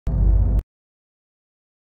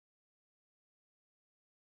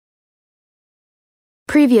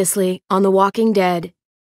Previously on The Walking Dead.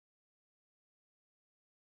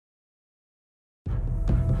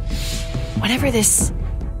 Whatever this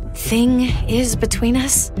thing is between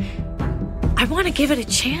us, I want to give it a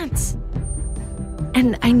chance.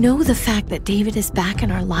 And I know the fact that David is back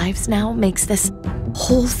in our lives now makes this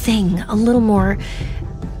whole thing a little more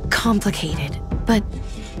complicated. But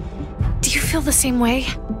do you feel the same way?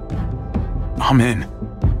 I'm in.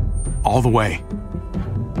 All the way.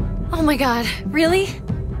 Oh my God, really?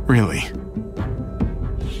 Really.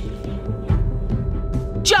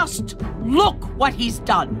 Just look what he's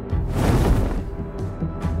done.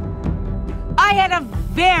 I had a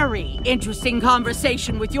very interesting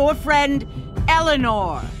conversation with your friend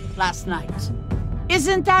Eleanor last night.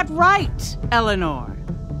 Isn't that right, Eleanor?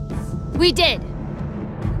 We did.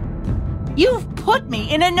 You've put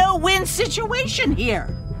me in a no-win situation here.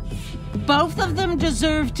 Both of them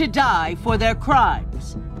deserve to die for their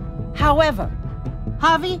crimes. However,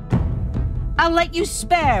 Javi, I'll let you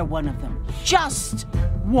spare one of them. Just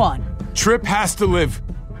one. Tripp has to live.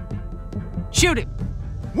 Shoot him.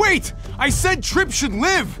 Wait! I said Tripp should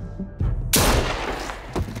live!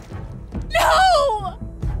 No!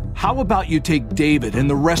 How about you take David and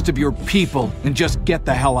the rest of your people and just get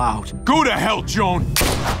the hell out? Go to hell, Joan!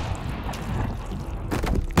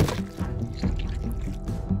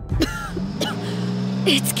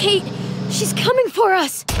 It's Kate. She's coming for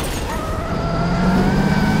us.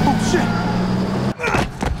 Oh, shit!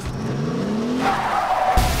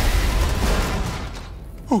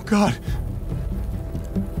 Oh, God.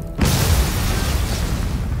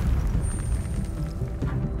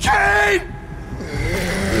 Kate!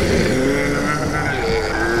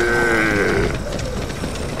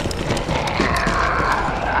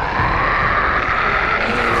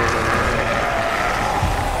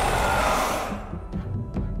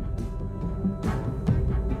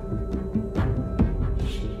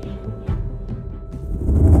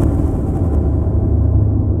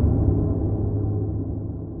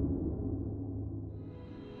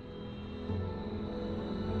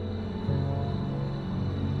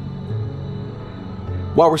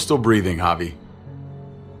 While we're still breathing, Javi.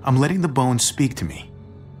 I'm letting the bones speak to me.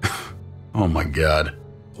 Oh my God.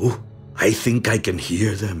 Oh, I think I can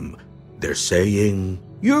hear them. They're saying,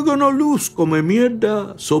 "You're gonna lose, come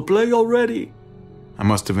mierda, so play already." I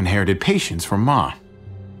must have inherited patience from Ma.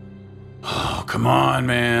 Oh, come on,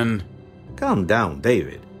 man. Calm down,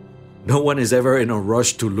 David. No one is ever in a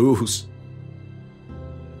rush to lose.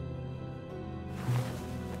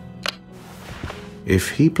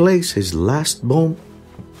 If he plays his last bone,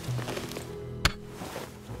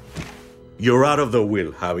 you're out of the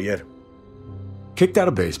will, Javier. Kicked out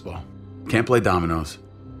of baseball. Can't play dominoes.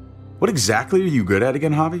 What exactly are you good at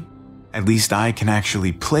again, Javi? At least I can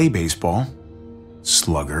actually play baseball.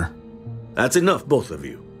 Slugger. That's enough, both of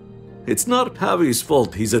you. It's not Javi's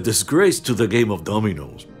fault he's a disgrace to the game of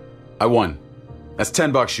dominoes. I won. That's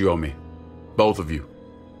 $10 you owe me. Both of you.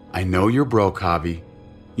 I know you're broke, Javi.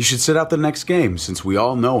 You should sit out the next game, since we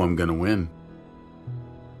all know I'm gonna win.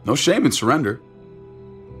 No shame in surrender.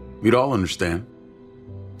 We'd all understand.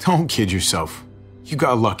 Don't kid yourself. You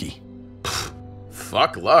got lucky.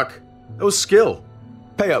 Fuck luck. That was skill.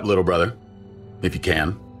 Pay up, little brother. If you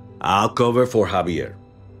can. I'll cover for Javier.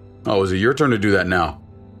 Oh, is it your turn to do that now?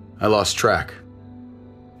 I lost track.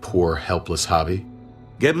 Poor, helpless Javi.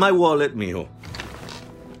 Get my wallet, mijo.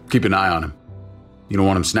 Keep an eye on him. You don't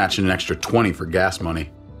want him snatching an extra 20 for gas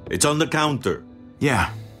money. It's on the counter.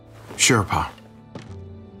 Yeah. Sure, Pa.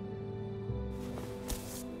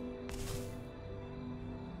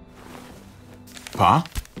 Pa?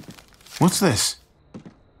 What's this?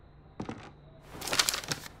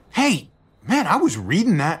 Hey! Man, I was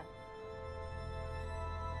reading that.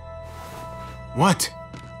 What?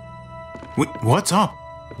 What's up?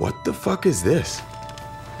 What the fuck is this?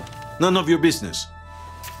 None of your business.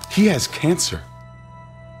 He has cancer.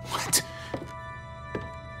 What?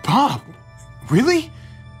 Pa? Really?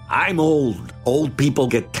 I'm old. Old people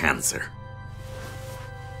get cancer.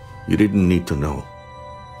 You didn't need to know.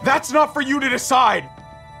 That's not for you to decide!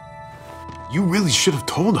 You really should have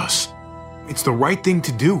told us. It's the right thing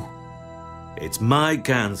to do. It's my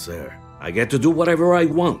cancer. I get to do whatever I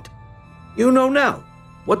want. You know now.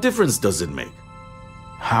 What difference does it make?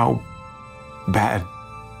 How bad?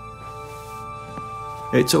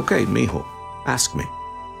 It's okay, mijo. Ask me.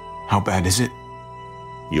 How bad is it?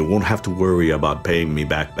 You won't have to worry about paying me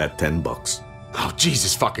back that $10. Oh,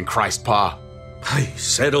 Jesus fucking Christ, Pa. Hey,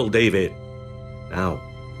 settle, David. Now.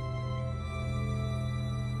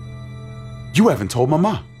 You haven't told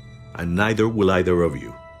Mama. And neither will either of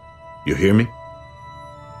you. You hear me?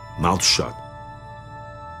 Mouth shut.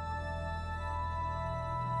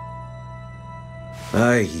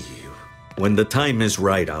 When the time is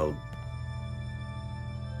right,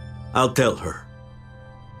 I'll tell her.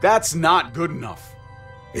 That's not good enough.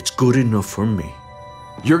 It's good enough for me.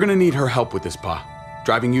 You're gonna need her help with this, Pa.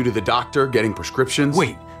 Driving you to the doctor, getting prescriptions.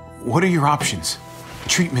 Wait, what are your options?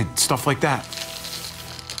 Treatment, stuff like that.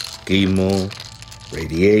 Chemo,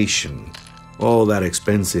 radiation, all that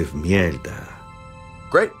expensive mierda.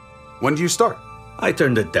 Great. When do you start? I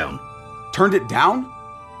turned it down. Turned it down?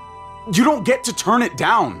 You don't get to turn it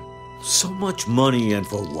down. So much money, and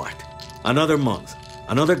for what? Another month.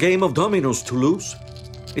 Another game of dominoes to lose?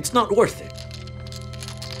 It's not worth it.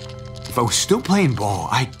 If I was still playing ball,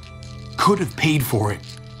 I could have paid for it.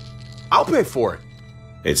 I'll pay for it.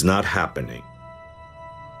 It's not happening.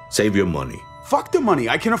 Save your money. Fuck the money.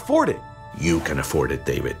 I can afford it. You can afford it,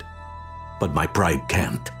 David. But my pride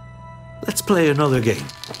can't. Let's play another game.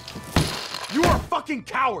 You are a fucking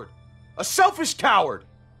coward. A selfish coward.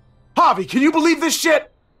 Javi, can you believe this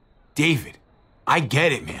shit? David, I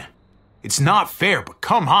get it, man. It's not fair, but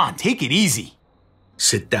come on, take it easy.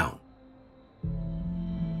 Sit down.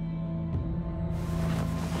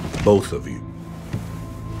 Both of you.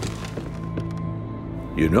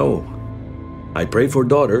 You know, I pray for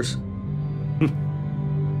daughters.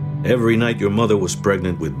 Every night your mother was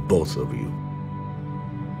pregnant with both of you.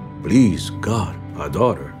 Please, God, a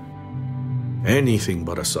daughter. Anything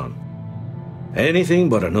but a son. Anything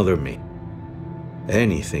but another me.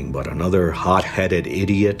 Anything but another hot-headed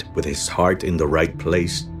idiot with his heart in the right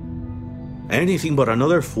place. Anything but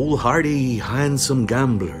another foolhardy, handsome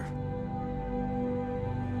gambler.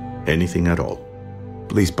 Anything at all.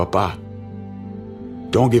 Please, Papa.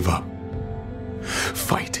 Don't give up.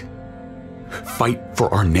 Fight. Fight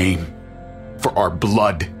for our name. For our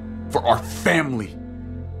blood. For our family.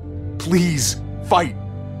 Please, fight.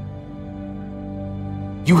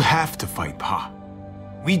 You have to fight, Pa.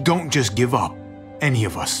 We don't just give up. Any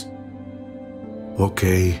of us.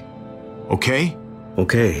 Okay. Okay?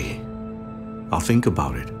 Okay. I'll think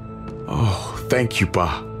about it. Oh, thank you,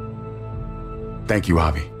 Pa. Thank you,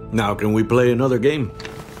 Javi. Now can we play another game?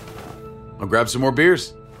 I'll grab some more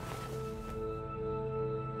beers.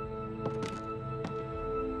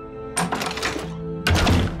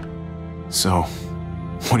 So,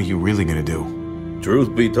 what are you really gonna do?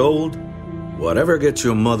 Truth be told, whatever gets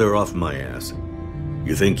your mother off my ass.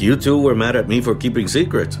 You think you two were mad at me for keeping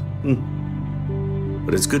secrets?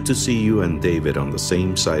 But it's good to see you and David on the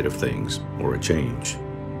same side of things, or a change.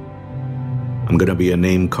 I'm gonna be a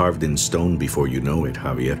name carved in stone before you know it,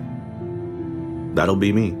 Javier. That'll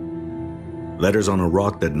be me. Letters on a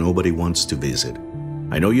rock that nobody wants to visit.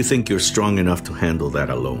 I know you think you're strong enough to handle that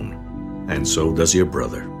alone. And so does your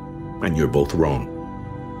brother. And you're both wrong.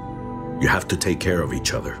 You have to take care of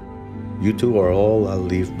each other. You two are all I'll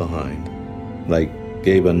leave behind. Like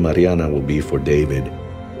Gabe and Mariana will be for David.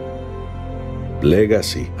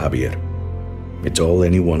 Legacy, Javier. It's all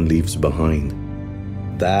anyone leaves behind.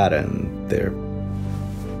 That and their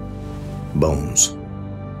bones.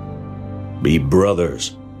 Be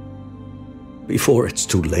brothers. Before it's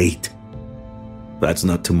too late. That's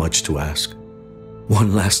not too much to ask.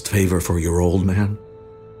 One last favor for your old man.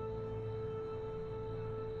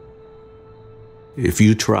 If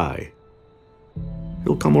you try,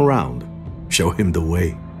 he'll come around. Show him the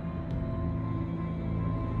way.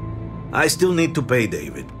 I still need to pay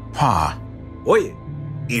David. Pa. Oye,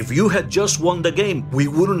 if you had just won the game, we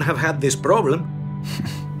wouldn't have had this problem.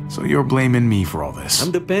 So you're blaming me for all this?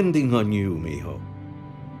 I'm depending on you, mijo.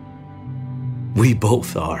 We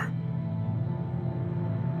both are.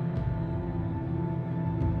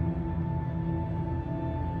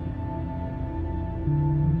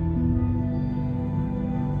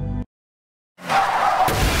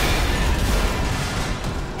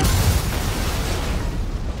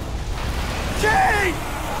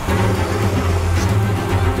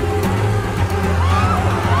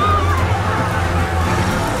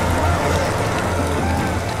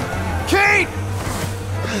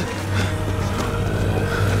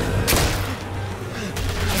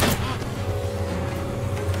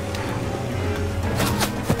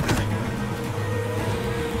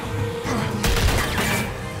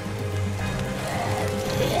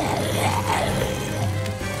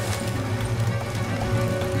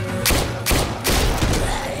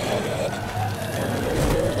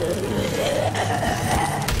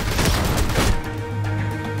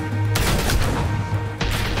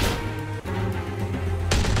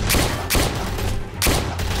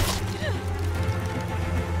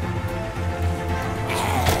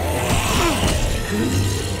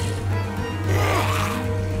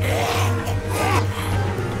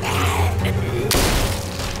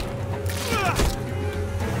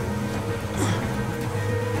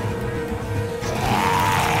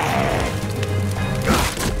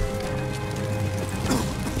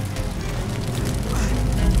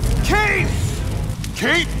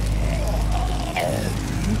 Kate!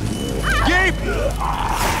 Gabe!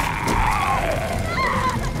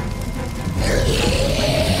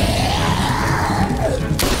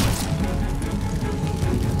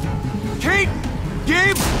 Kate!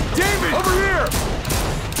 Gabe! David! Over here!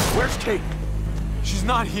 Where's Kate? She's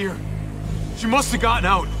not here. She must have gotten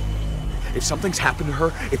out. If something's happened to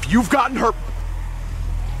her, if you've gotten her...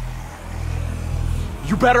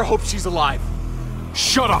 You better hope she's alive.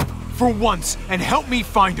 Shut up, for once, and help me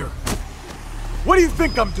find her. What do you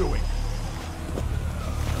think I'm doing?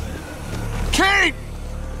 Kate!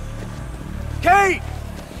 Kate!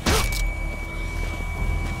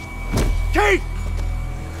 Kate!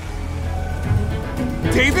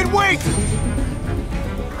 David, wait!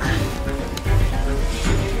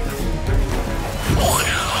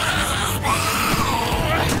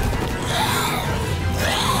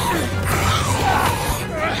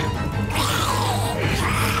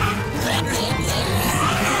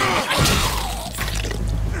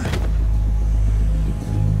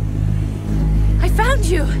 I found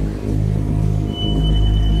you!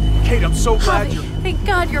 Kate, I'm so glad Javi, you're... thank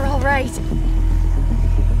God you're all right.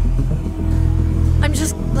 I'm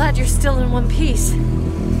just glad you're still in one piece.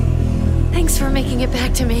 Thanks for making it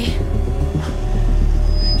back to me.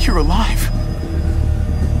 You're alive.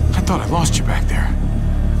 I thought I lost you back there.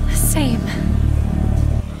 Same.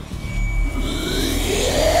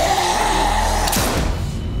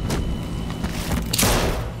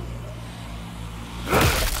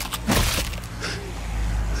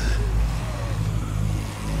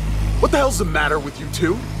 What the hell's the matter with you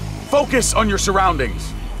two? Focus on your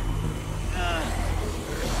surroundings.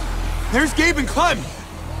 There's Gabe and Clem.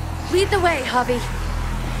 Lead the way, Javi.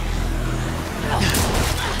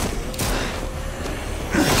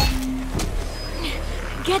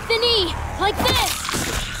 Get the knee, like this.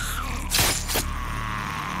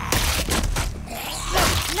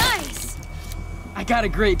 Nice. I got a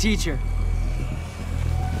great teacher.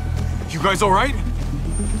 You guys all right?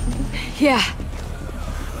 Yeah.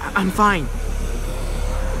 I'm fine.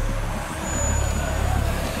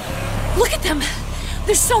 Look at them!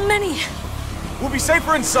 There's so many! We'll be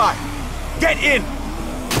safer inside. Get in!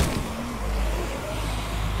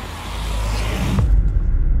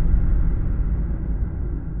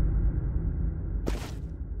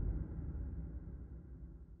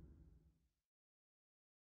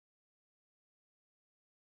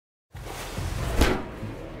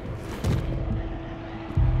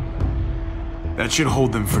 That should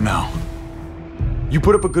hold them for now. You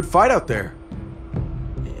put up a good fight out there.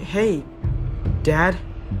 Hey, Dad.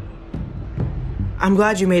 I'm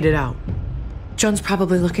glad you made it out. Joan's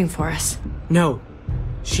probably looking for us. No,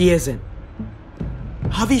 she isn't.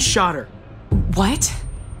 Javi shot her. What?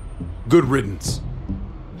 Good riddance.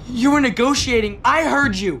 You were negotiating. I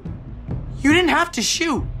heard you. You didn't have to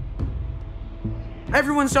shoot.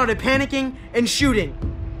 Everyone started panicking and shooting.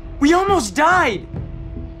 We almost died.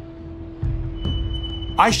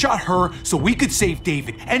 I shot her so we could save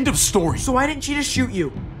David. End of story. So why didn't she just shoot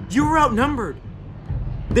you? You were outnumbered.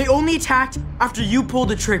 They only attacked after you pulled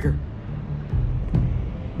the trigger.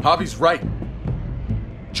 Javi's right.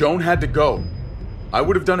 Joan had to go. I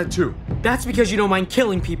would have done it too. That's because you don't mind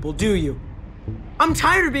killing people, do you? I'm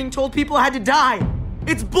tired of being told people had to die.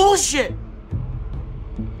 It's bullshit.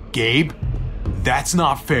 Gabe, that's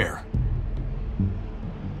not fair.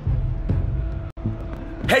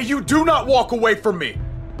 Hey, you do not walk away from me.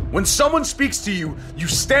 When someone speaks to you, you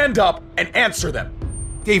stand up and answer them.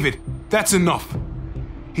 David, that's enough.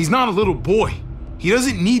 He's not a little boy. He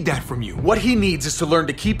doesn't need that from you. What he needs is to learn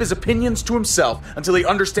to keep his opinions to himself until he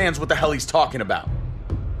understands what the hell he's talking about.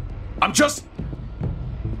 I'm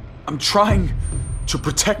trying to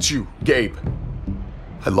protect you, Gabe.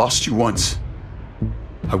 I lost you once.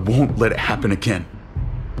 I won't let it happen again.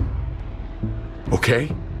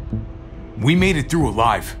 Okay? We made it through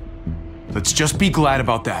alive. Let's just be glad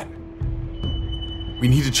about that. We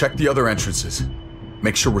need to check the other entrances.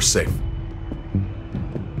 Make sure we're safe.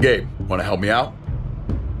 Gabe, want to help me out?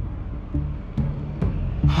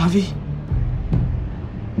 Javi?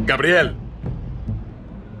 Gabriel!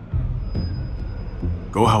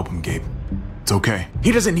 Go help him, Gabe. It's okay.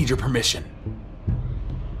 He doesn't need your permission.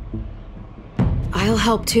 I'll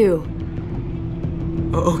help too.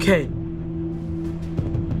 Okay.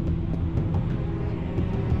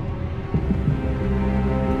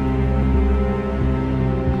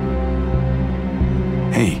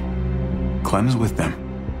 Hey, Clem's with them.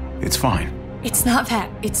 It's fine. It's not that.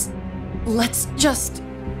 Let's just...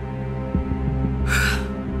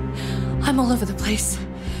 I'm all over the place.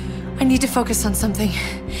 I need to focus on something.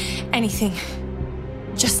 Anything.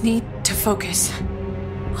 Just need to focus.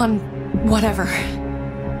 On whatever.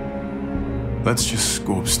 Let's just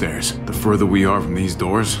go upstairs. The further we are from these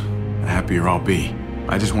doors, the happier I'll be.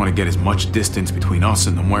 I just want to get as much distance between us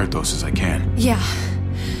and the muertos as I can. Yeah.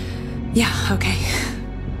 Yeah, okay.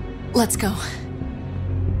 Let's go.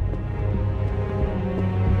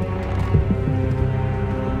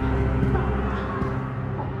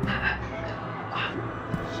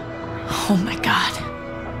 Oh my god.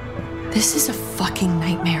 This is a fucking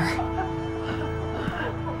nightmare.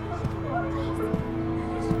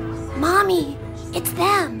 Mommy, it's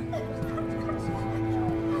them.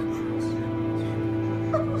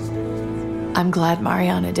 I'm glad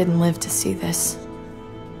Mariana didn't live to see this.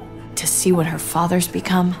 To see what her father's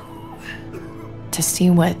become. To see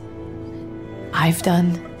what I've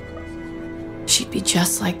done. She'd be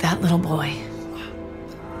just like that little boy.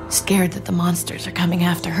 Scared that the monsters are coming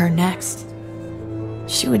after her next.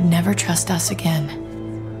 She would never trust us again.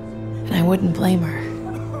 And I wouldn't blame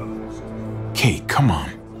her. Kate, come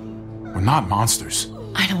on. We're not monsters.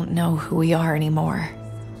 I don't know who we are anymore.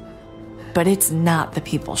 But it's not the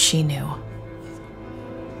people she knew.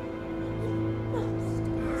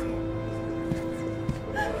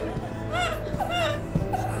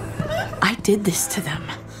 I did this to them.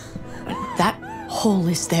 That hole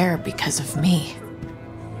is there because of me.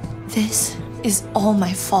 This is all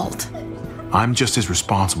my fault. I'm just as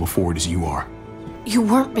responsible for it as you are. You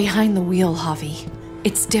weren't behind the wheel, Javi.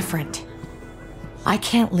 It's different. I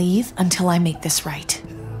can't leave until I make this right.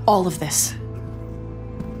 All of this.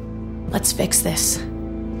 Let's fix this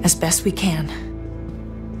as best we can.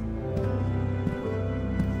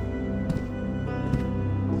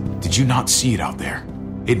 Did you not see it out there?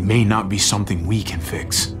 It may not be something we can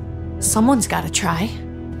fix. Someone's gotta try.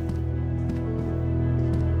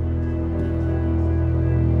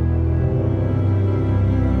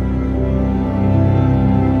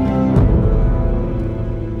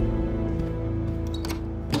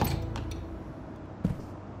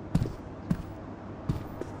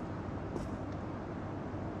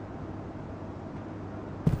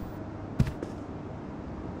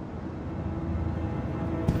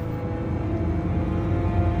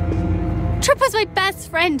 Trip was my best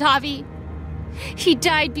friend, Javi. He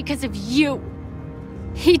died because of you.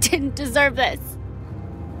 He didn't deserve this.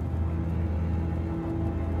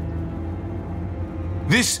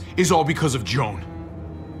 This is all because of Joan.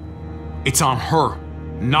 It's on her,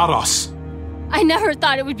 not us. I never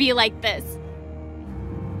thought it would be like this.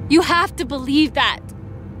 You have to believe that.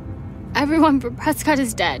 Everyone but Prescott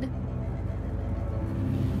is dead.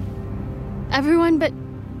 Everyone but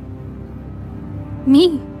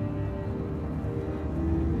me.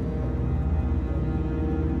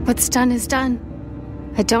 What's done is done.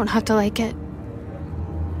 I don't have to like it.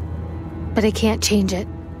 But I can't change it.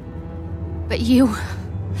 But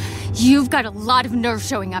you've got a lot of nerve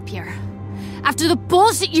showing up here. After the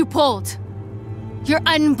bullshit you pulled. You're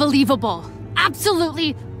unbelievable.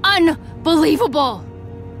 Absolutely unbelievable.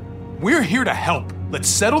 We're here to help. Let's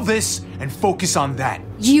settle this and focus on that.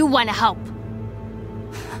 You want to help.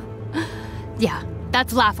 Yeah,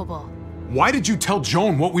 that's laughable. Why did you tell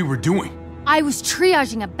Joan what we were doing? I was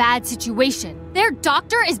triaging a bad situation. Their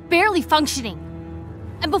doctor is barely functioning.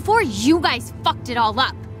 And before you guys fucked it all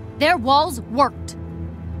up, their walls worked.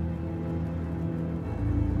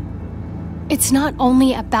 It's not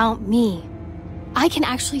only about me. I can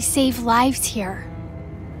actually save lives here.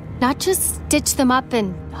 Not just stitch them up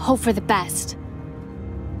and hope for the best.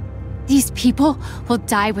 These people will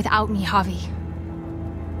die without me, Javi.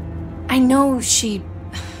 I know she,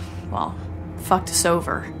 well, fucked us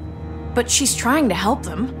over. But she's trying to help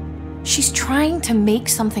them. She's trying to make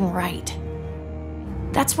something right.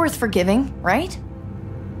 That's worth forgiving, right?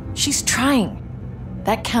 She's trying.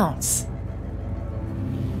 That counts.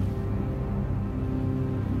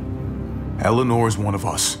 Eleanor's one of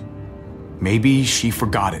us. Maybe she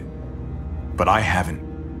forgot it, but I haven't.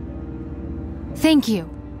 Thank you,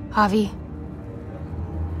 Javi.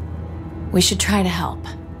 We should try to help.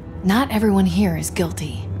 Not everyone here is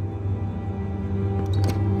guilty.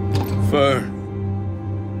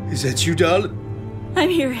 Fern, is that you, darling? I'm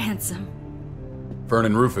here, handsome. Fern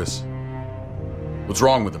and Rufus. What's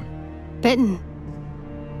wrong with him? Bitten.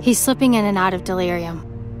 He's slipping in and out of delirium.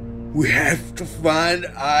 We have to find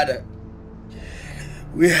Ada.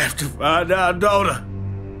 We have to find our daughter.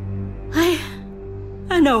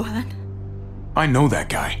 I know, hon. I know that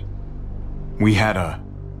guy. We had a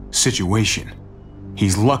situation.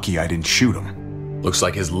 He's lucky I didn't shoot him. Looks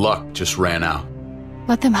like his luck just ran out.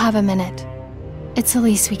 Let them have a minute. It's the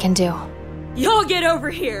least we can do. Y'all get over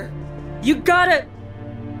here. You gotta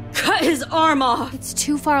cut his arm off. It's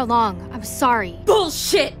too far along. I'm sorry.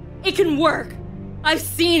 Bullshit. It can work. I've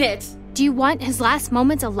seen it. Do you want his last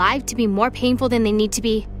moments alive to be more painful than they need to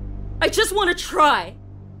be? I just want to try.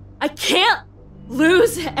 I can't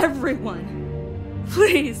lose everyone.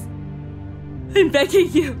 Please. I'm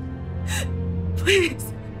begging you.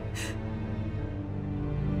 Please.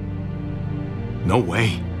 No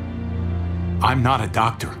way. I'm not a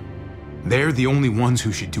doctor. They're the only ones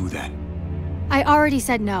who should do that. I already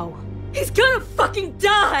said no. He's gonna fucking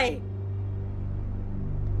die!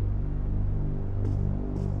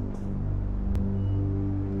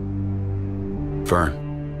 Fern,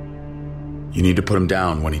 you need to put him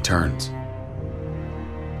down when he turns.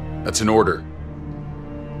 That's an order.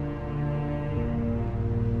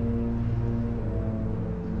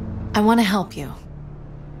 I want to help you.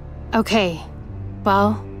 Okay.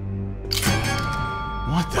 Well...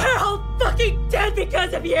 What the? We're all fucking dead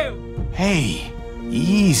because of you! Hey,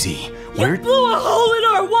 easy. You blew a hole in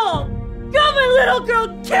our wall! Got my little girl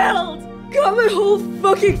killed! Got my whole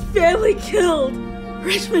fucking family killed!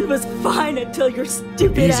 Richmond was fine until your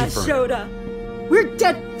stupid ass showed up. We're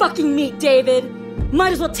dead fucking meat, David.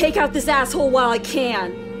 Might as well take out this asshole while I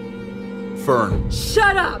can. Fern.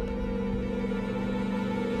 Shut up!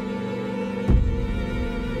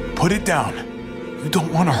 Put it down. You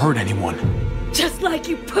don't want to hurt anyone. Just like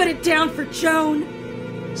you put it down for Joan.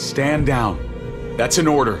 Stand down. That's an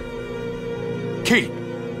order. Kate,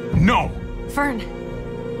 no! Fern,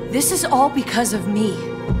 this is all because of me.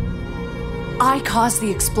 I caused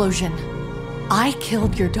the explosion. I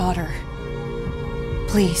killed your daughter.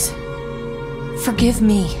 Please, forgive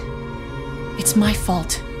me. It's my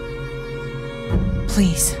fault.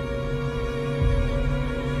 Please.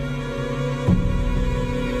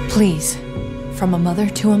 Please, from a mother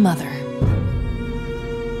to a mother.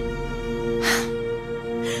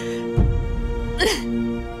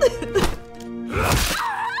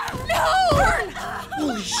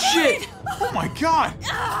 Holy shit! Oh my god!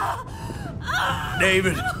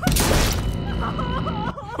 David!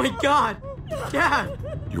 Oh my god! Dad!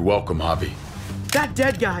 You're welcome, Javi. That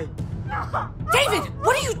dead guy! David,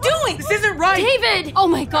 what are you doing? This isn't right! David! Oh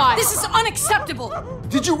my god! This is unacceptable!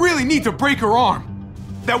 Did you really need to break her arm?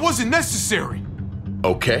 That wasn't necessary!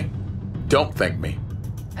 Okay? Don't thank me.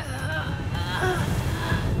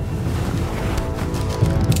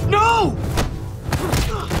 No!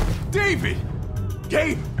 David!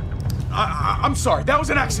 Gabe! I'm sorry, that was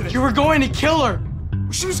an accident. You were going to kill her!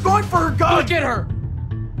 She was going for her gun! Look at her!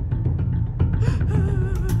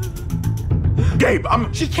 Gabe,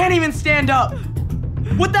 She can't even stand up!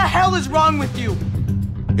 What the hell is wrong with you?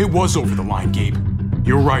 It was over the line, Gabe.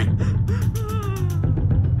 You're right.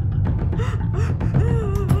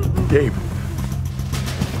 Gabe,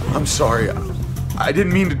 I'm sorry. I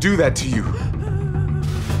didn't mean to do that to you.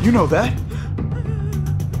 You know that.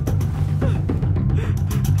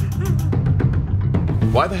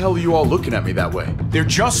 Why the hell are you all looking at me that way? They're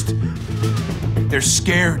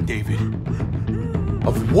scared, David.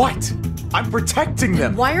 Of what? I'm protecting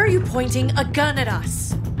them. Why are you pointing a gun at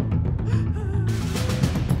us?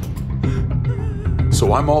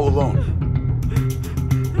 So I'm all alone.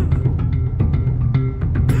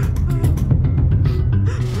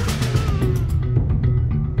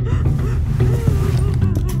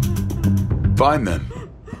 Fine then.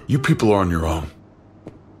 You people are on your own.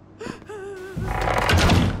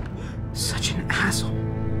 Such an asshole.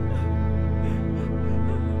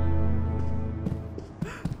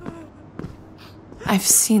 I've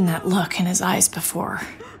seen that look in his eyes before.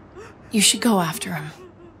 You should go after him.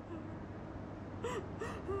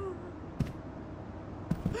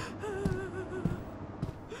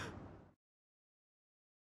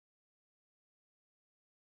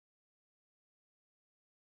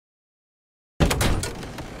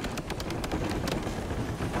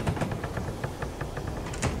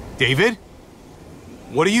 David?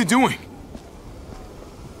 What are you doing?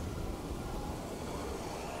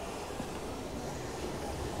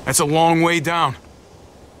 That's a long way down.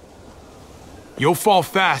 You'll fall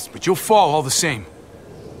fast, but you'll fall all the same.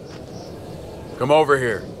 Come over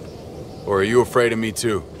here. Or are you afraid of me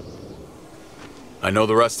too? I know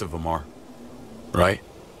the rest of them are. Right?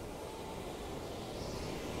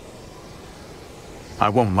 I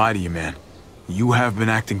won't lie to you, man. You have been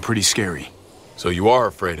acting pretty scary. So you are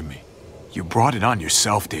afraid of me? You brought it on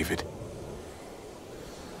yourself, David.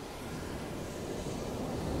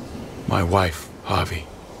 My wife, Javi.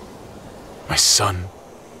 My son.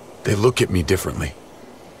 They look at me differently.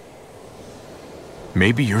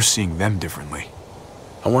 Maybe you're seeing them differently.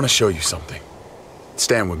 I want to show you something.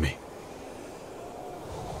 Stand with me.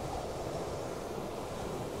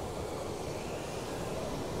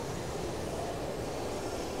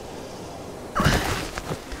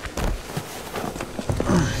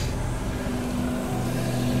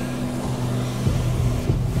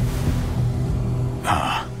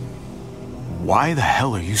 Why the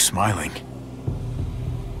hell are you smiling?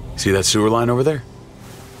 See that sewer line over there?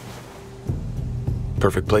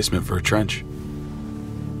 Perfect placement for a trench.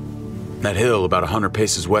 That hill about 100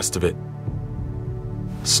 paces west of it.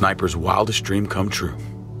 Sniper's wildest dream come true.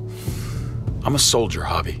 I'm a soldier,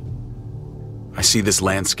 Javi. I see this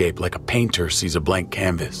landscape like a painter sees a blank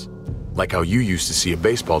canvas. Like how you used to see a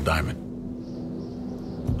baseball diamond.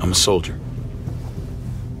 I'm a soldier.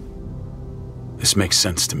 This makes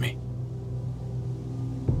sense to me.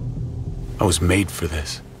 I was made for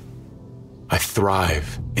this. I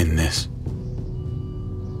thrive in this.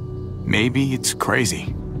 Maybe it's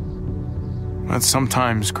crazy. But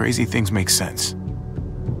sometimes crazy things make sense.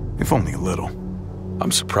 If only a little.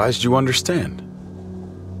 I'm surprised you understand.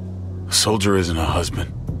 A soldier isn't a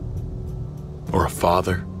husband. Or a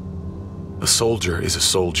father. A soldier is a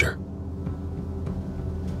soldier.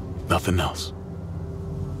 Nothing else.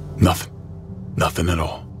 Nothing. Nothing at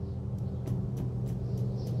all.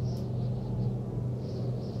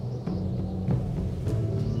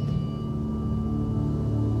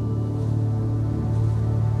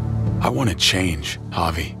 I want to change,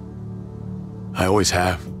 Javi. I always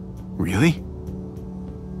have. Really?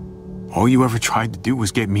 All you ever tried to do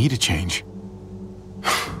was get me to change.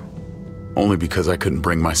 Only because I couldn't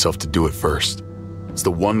bring myself to do it first. It's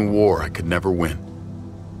the one war I could never win.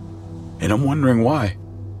 And I'm wondering why.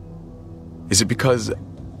 Is it because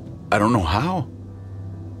I don't know how?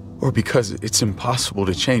 Or because it's impossible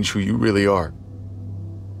to change who you really are?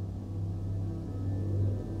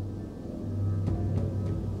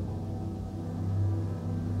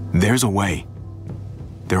 There's a way.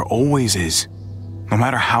 There always is. No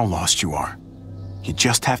matter how lost you are. You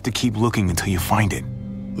just have to keep looking until you find it.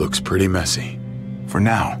 Looks pretty messy. For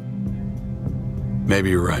now. Maybe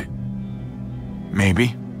you're right.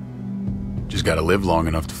 Maybe. Just gotta live long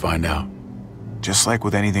enough to find out. Just like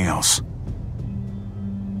with anything else.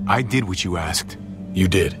 I did what you asked. You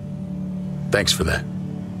did. Thanks for that.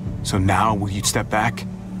 So now, will you step back?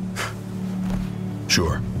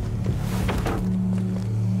 Sure.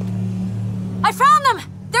 I found them!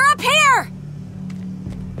 They're up here!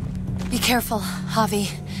 Be careful, Javi.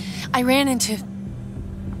 I ran into...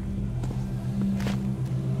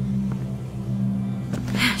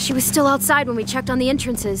 She was still outside when we checked on the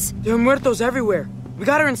entrances. There are muertos everywhere. We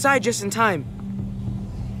got her inside just in time.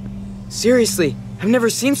 Seriously, I've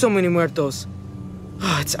never seen so many muertos.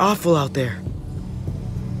 Oh, it's awful out there.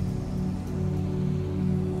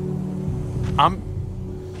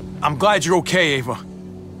 I'm glad you're okay, Ava.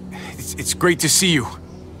 It's great to see you.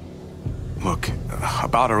 Look,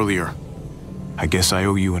 about earlier, I guess I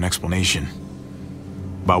owe you an explanation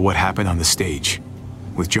about what happened on the stage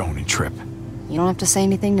with Joan and Tripp. You don't have to say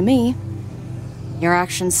anything to me. Your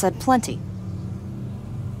actions said plenty.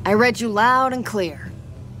 I read you loud and clear,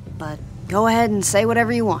 but go ahead and say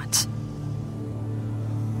whatever you want.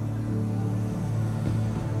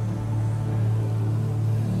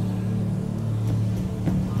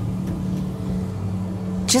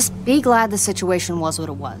 Just be glad the situation was what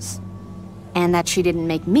it was. And that she didn't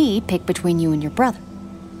make me pick between you and your brother.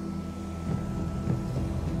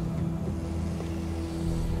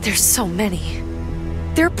 There's so many.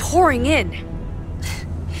 They're pouring in.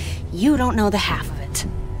 You don't know the half of it.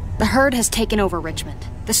 The herd has taken over Richmond.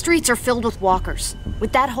 The streets are filled with walkers.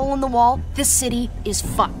 With that hole in the wall, this city is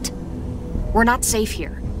fucked. We're not safe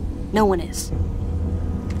here. No one is.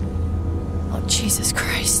 Oh, Jesus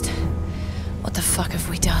Christ. What the fuck have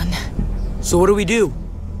we done? So what do we do?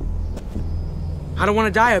 I don't want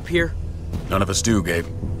to die up here. None of us do, Gabe.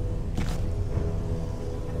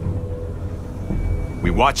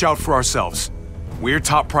 We watch out for ourselves. We're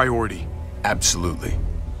top priority. Absolutely.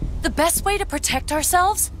 The best way to protect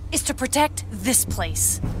ourselves is to protect this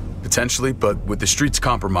place. Potentially, but with the streets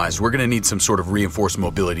compromised, we're gonna need some sort of reinforced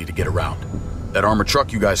mobility to get around. That armored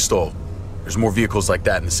truck you guys stole, there's more vehicles like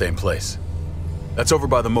that in the same place. That's over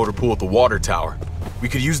by the motor pool at the water tower. We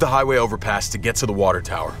could use the highway overpass to get to the water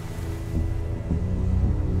tower.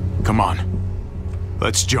 Come on.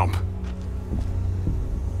 Let's jump.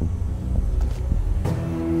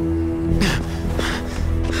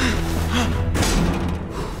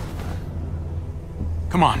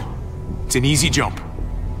 Come on. It's an easy jump.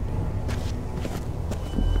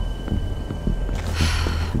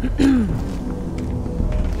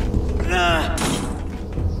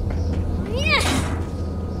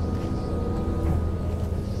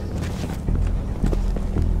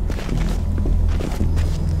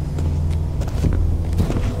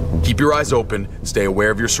 Keep your eyes open, stay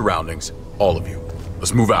aware of your surroundings, all of you.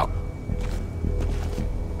 Let's move out.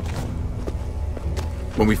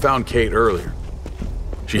 When we found Kate earlier,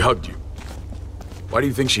 she hugged you. Why do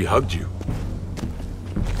you think she hugged you?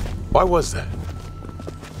 Why was that?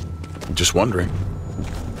 I'm just wondering.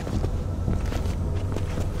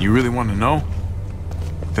 You really want to know?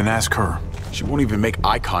 Then ask her. She won't even make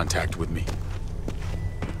eye contact with me.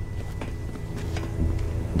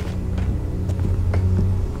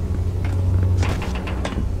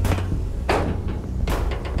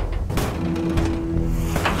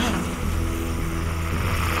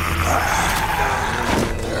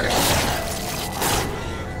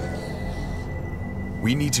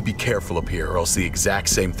 We need to be careful up here, or else the exact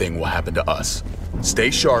same thing will happen to us.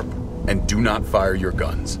 Stay sharp, and do not fire your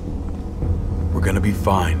guns. We're gonna be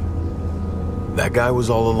fine. That guy was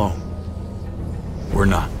all alone. We're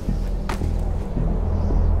not.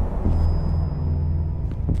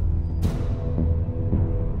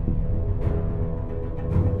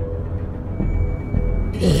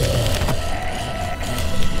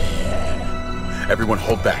 Everyone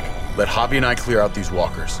hold back. Let Javi and I clear out these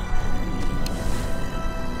walkers.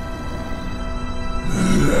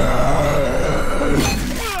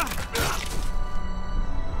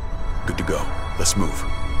 Good to go. Let's move.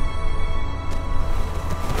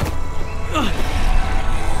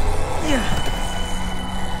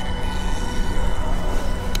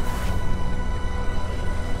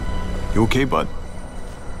 You okay, bud?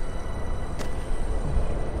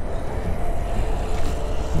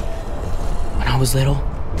 When I was little,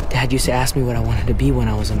 Dad used to ask me what I wanted to be when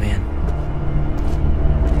I was a man.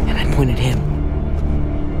 And I'd point at him.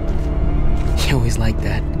 He always liked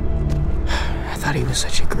that. I thought he was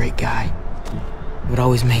such a great guy. It would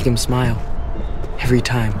always make him smile. Every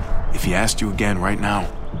time. If he asked you again right now,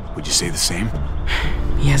 would you say the same?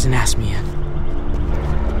 He hasn't asked me yet.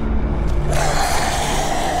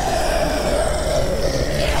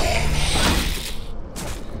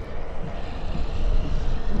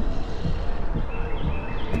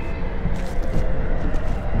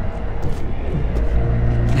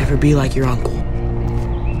 Never be like your uncle.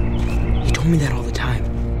 He told me that all the time.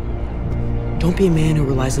 Don't be a man who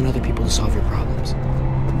relies on other people to solve your problems.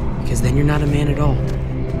 Because then you're not a man at all.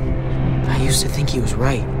 I used to think he was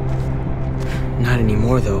right. Not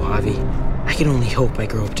anymore, though, Javi. I can only hope I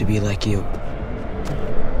grow up to be like you.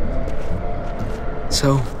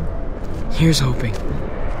 So, here's hoping.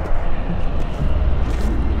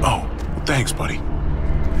 Oh, well, thanks, buddy.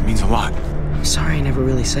 It means a lot. I'm sorry I never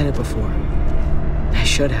really said it before. I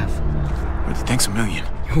should have. But thanks a million.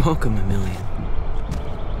 You're welcome, a million.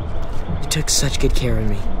 You took such good care of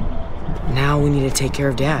me. Now we need to take care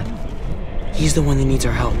of Dad. He's the one that needs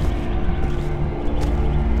our help.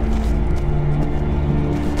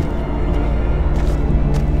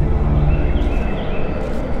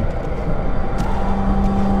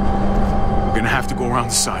 We're gonna have to go around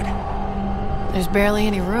the side. There's barely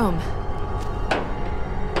any room.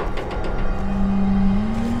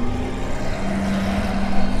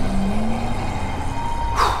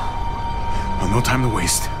 Well, no time to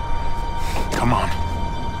waste. Come on.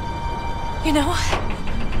 You know,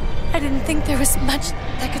 I didn't think there was much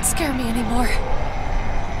that could scare me anymore.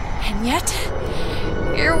 And yet,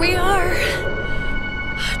 here we are.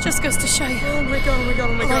 Just goes to show you. Oh my god, oh my god,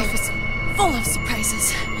 oh my god. Life is full of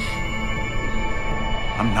surprises.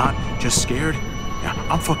 I'm not just scared. Yeah,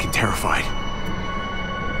 I'm fucking terrified.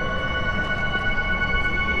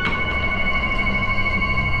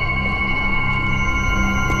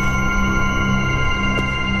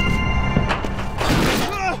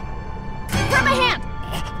 Grab my hand!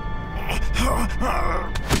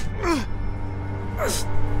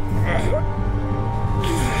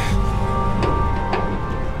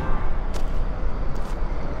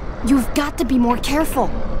 You've got to be more careful.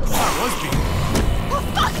 Oh, holy shit!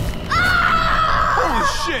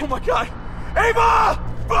 Oh my god! Ava!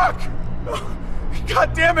 Fuck!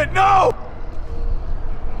 God damn it, no!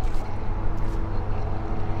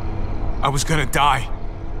 I was gonna die.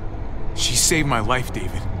 She saved my life,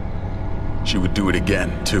 David. She would do it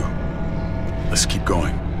again, too. Let's keep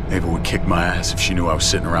going. Ava would kick my ass if she knew I was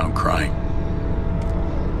sitting around crying.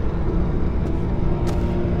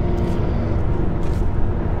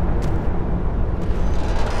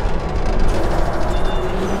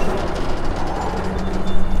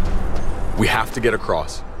 We have to get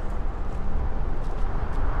across.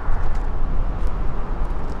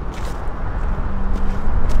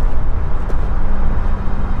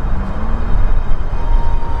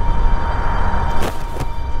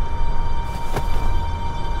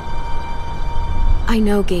 I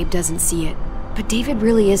know Gabe doesn't see it, but David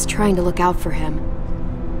really is trying to look out for him.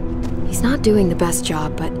 He's not doing the best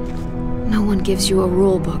job, but no one gives you a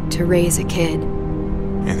rule book to raise a kid.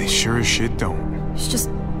 And they sure as shit don't. There's just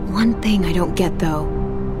one thing I don't get, though.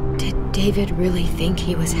 Did David really think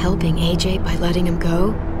he was helping AJ by letting him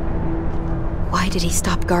go? Why did he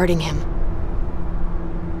stop guarding him?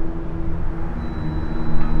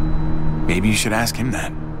 Maybe you should ask him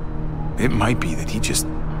that. It might be that he just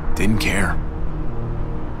didn't care.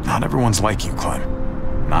 Not everyone's like you, Clem.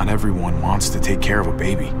 Not everyone wants to take care of a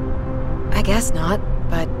baby. I guess not,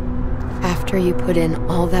 but after you put in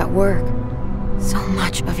all that work, so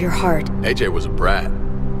much of your heart... AJ was a brat.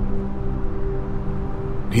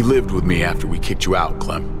 He lived with me after we kicked you out,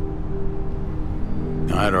 Clem.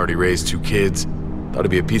 I'd already raised 2 kids. Thought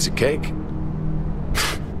it'd be a piece of cake.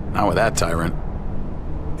 Not with that tyrant.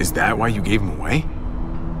 Is that why you gave him away?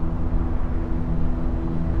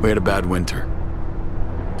 We had a bad winter.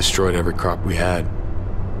 Destroyed every crop we had.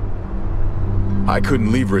 I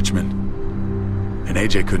couldn't leave Richmond. And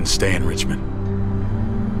AJ couldn't stay in Richmond.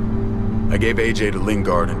 I gave AJ to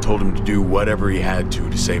Lingard and told him to do whatever he had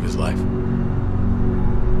to save his life.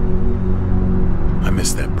 I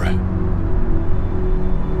miss that brat.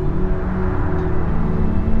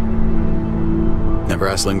 Never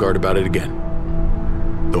asked Lingard about it again.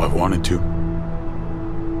 Though I've wanted to.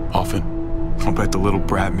 Often. I'll bet the little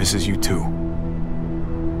brat misses you too.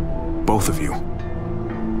 Both of you.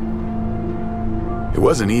 It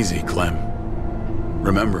wasn't easy, Clem.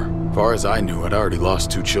 Remember, far as I knew, I'd already lost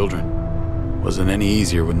 2 children. Wasn't any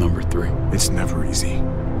easier with number 3. It's never easy.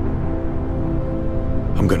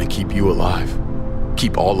 I'm gonna keep you alive.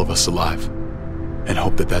 Keep all of us alive. And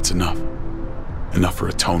hope that that's enough. Enough for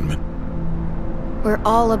atonement. We're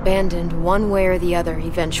all abandoned one way or the other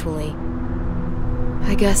eventually.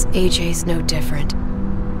 I guess AJ's no different.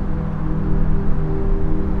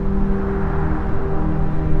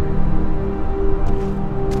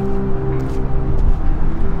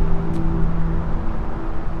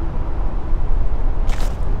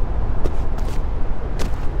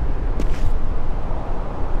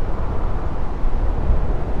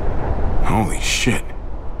 Holy shit.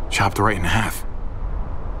 Chopped right in half.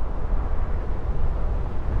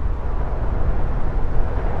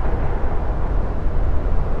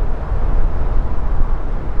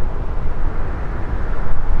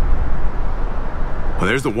 Well,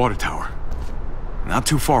 there's the water tower. Not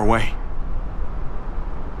too far away.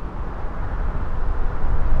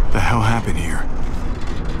 What the hell happened here?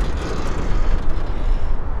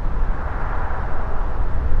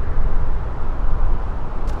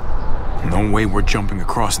 No way we're jumping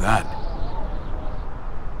across that.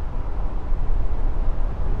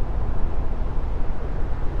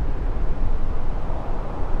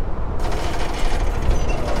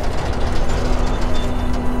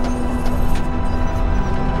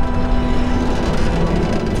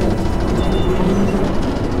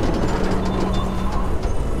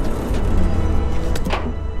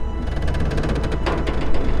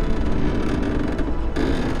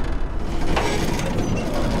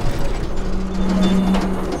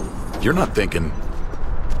 You're not thinking...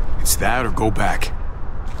 It's that or go back.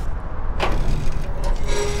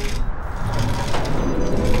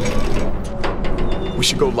 We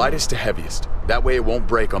should go lightest to heaviest. That way it won't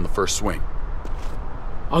break on the first swing.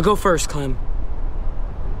 I'll go first, Clem.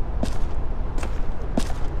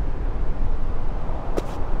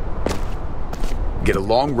 Get a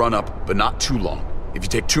long run up, but not too long. If you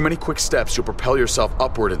take too many quick steps, you'll propel yourself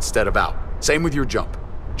upward instead of out. Same with your jump.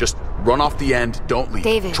 Just run off the end, don't leave.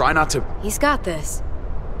 David. Try not to... He's got this.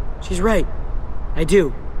 She's right. I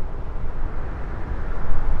do.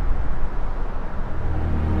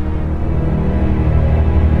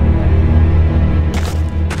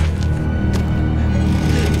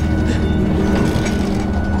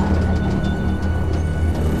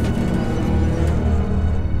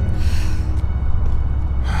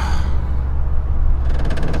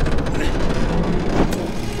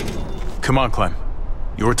 Come on, Clem.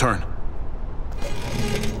 Your turn.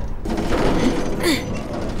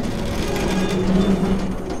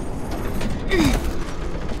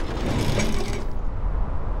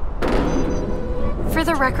 For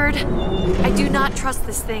the record, I do not trust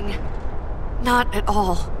this thing. Not at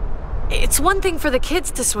all. It's one thing for the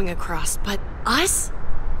kids to swing across, but us?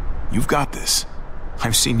 You've got this.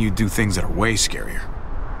 I've seen you do things that are way scarier.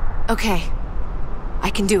 Okay.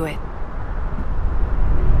 I can do it.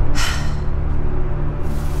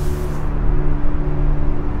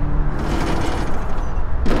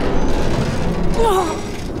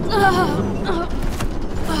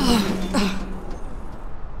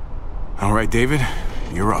 All right, David,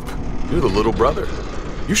 you're up. You're the little brother.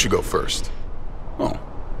 You should go first. Oh,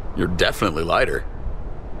 you're definitely lighter.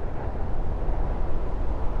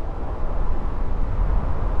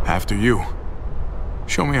 After you.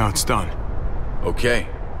 Show me how it's done. Okay.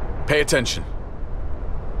 Pay attention.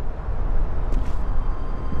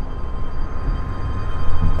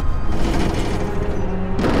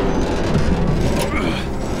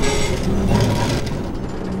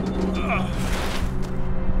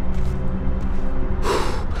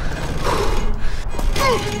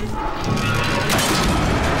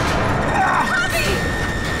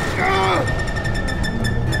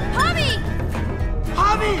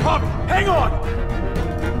 on!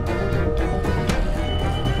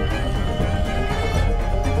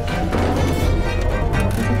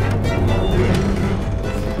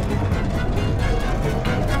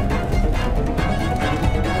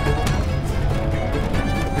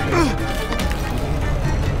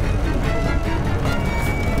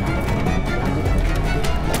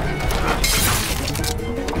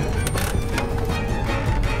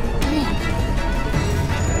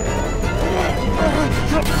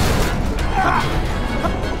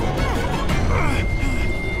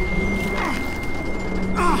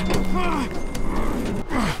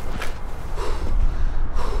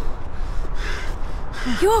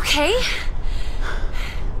 You okay?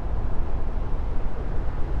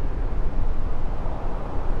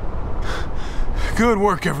 Good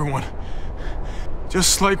work, everyone.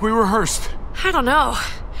 Just like we rehearsed. I don't know.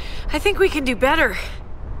 I think we can do better.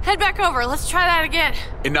 Head back over. Let's try that again.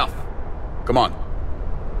 Enough. Come on.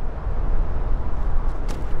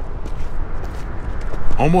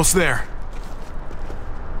 Almost there.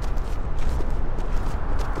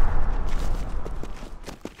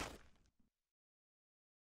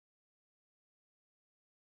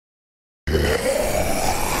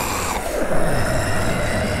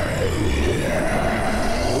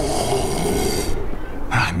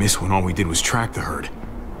 I miss when all we did was track the herd.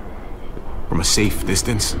 From a safe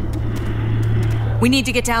distance. We need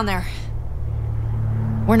to get down there.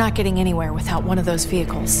 We're not getting anywhere without one of those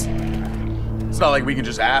vehicles. It's not like we can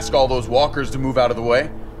just ask all those walkers to move out of the way.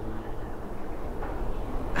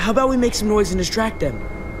 How about we make some noise and distract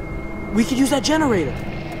them? We could use that generator.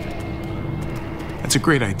 That's a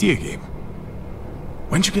great idea, Gabe.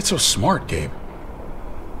 When'd you get so smart, Gabe?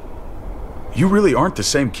 You really aren't the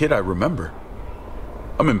same kid I remember.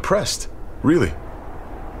 I'm impressed, really.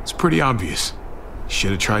 It's pretty obvious.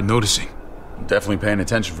 Should have tried noticing. I'm definitely paying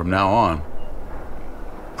attention from now on.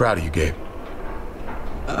 Proud of you, Gabe.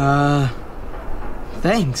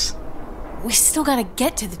 Thanks. We still gotta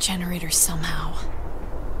get to the generator somehow.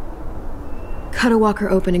 Cut a walker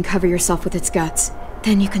open and cover yourself with its guts.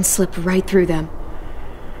 Then you can slip right through them.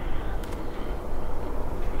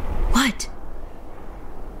 What?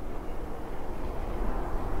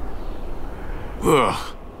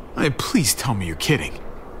 Ugh. Please tell me you're kidding.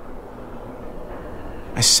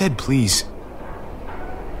 I said please.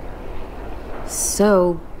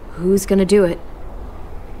 So, who's gonna do it?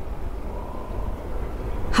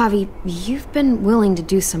 Javi, you've been willing to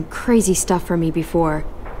do some crazy stuff for me before.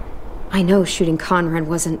 I know shooting Conrad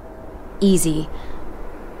wasn't easy,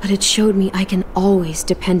 but it showed me I can always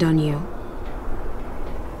depend on you.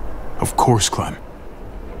 Of course, Clem.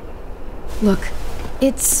 Look,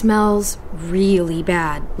 it smells really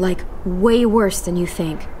bad, like way worse than you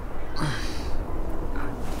think.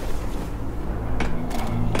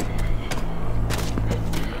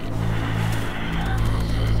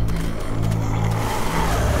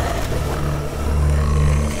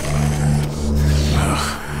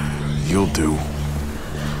 You'll do.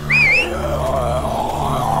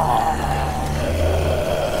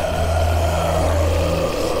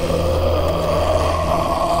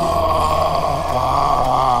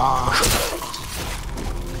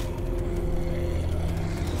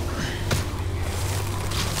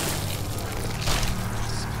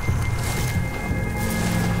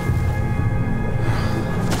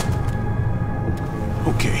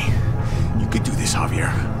 Okay, you could do this,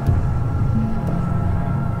 Javier.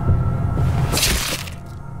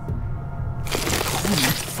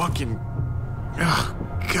 Fucking... Oh,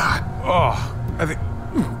 God. Oh, I think...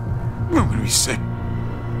 I'm gonna be sick.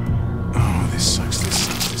 Oh, this sucks, this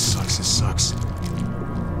sucks, this sucks, this sucks.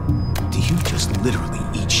 Do you just literally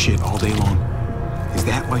eat shit all day long? Is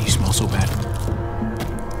that why you smell so bad?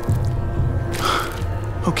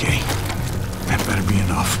 Okay, that better be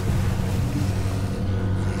enough.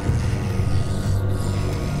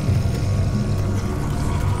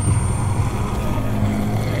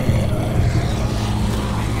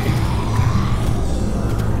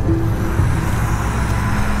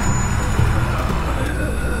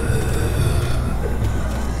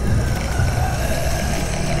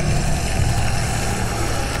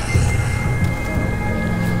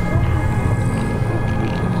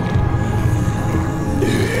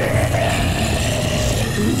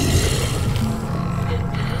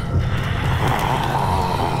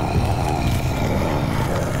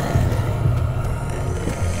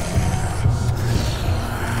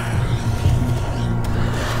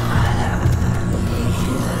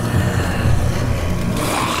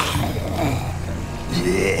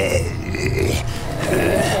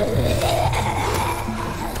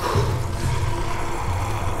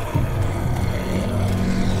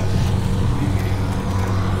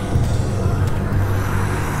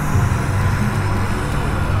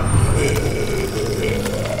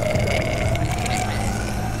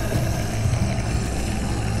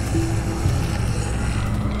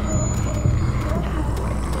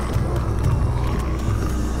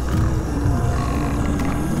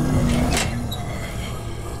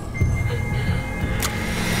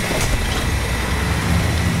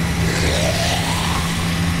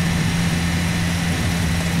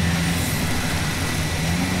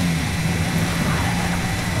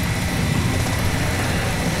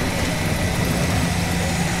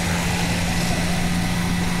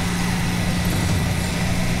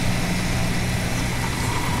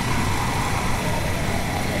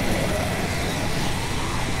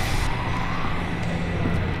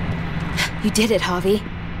 You did it, Javi.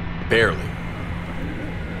 Barely.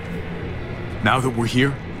 Now that we're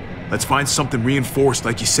here, let's find something reinforced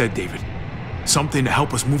like you said, David. Something to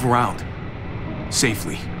help us move around.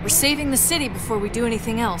 Safely. We're saving the city before we do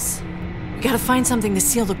anything else. We gotta find something to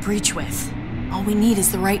seal the breach with. All we need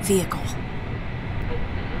is the right vehicle.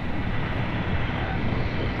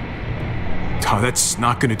 Oh, that's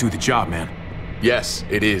not gonna do the job, man. Yes,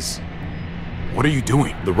 it is. What are you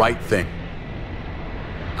doing? The right thing.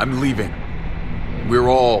 I'm leaving. We're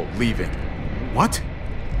all leaving. What?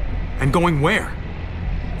 And going where?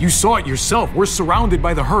 You saw it yourself. We're surrounded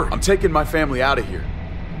by the herd. I'm taking my family out of here.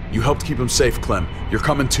 You helped keep them safe, Clem. You're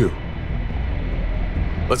coming too.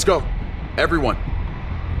 Let's go. Everyone.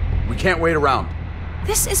 We can't wait around.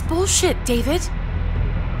 This is bullshit, David.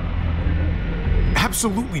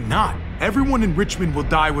 Absolutely not. Everyone in Richmond will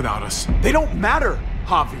die without us. They don't matter,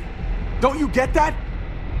 Javi. Don't you get that?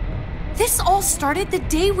 This all started the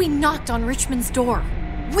day we knocked on Richmond's door.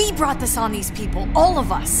 We brought this on these people, all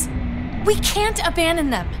of us. We can't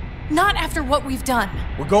abandon them. Not after what we've done.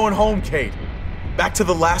 We're going home, Kate. Back to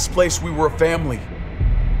the last place we were a family.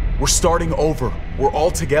 We're starting over. We're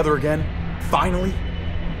all together again. Finally.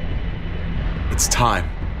 It's time.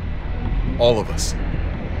 All of us.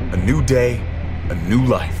 A new day, a new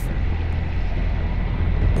life.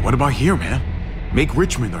 But what about here, man? Make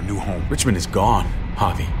Richmond our new home. Richmond is gone,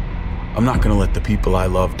 Javi. I'm not gonna let the people I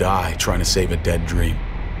love die trying to save a dead dream.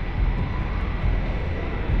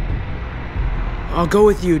 I'll go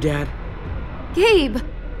with you, Dad. Gabe!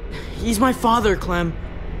 He's my father, Clem.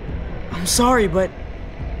 I'm sorry, but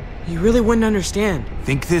he really wouldn't understand.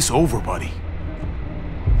 Think this over, buddy.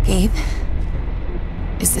 Gabe?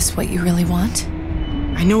 Is this what you really want?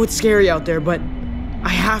 I know it's scary out there, but I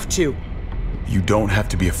have to. You don't have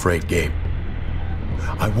to be afraid, Gabe.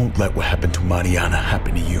 I won't let what happened to Mariana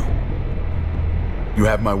happen to you. You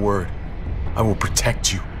have my word. I will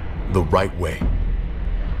protect you the right way.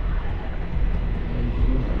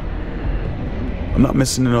 I'm not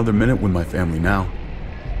missing another minute with my family now.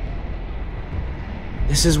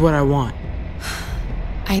 This is what I want.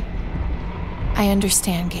 I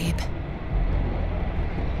understand, Gabe.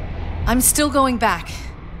 I'm still going back.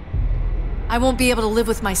 I won't be able to live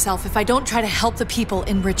with myself if I don't try to help the people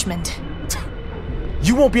in Richmond.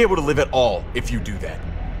 You won't be able to live at all if you do that.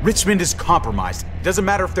 Richmond is compromised. It doesn't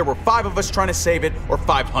matter if there were 5 of us trying to save it or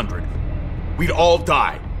 500. We'd all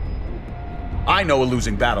die. I know a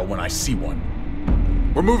losing battle when I see one.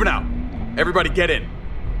 We're moving out. Everybody get in.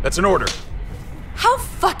 That's an order. How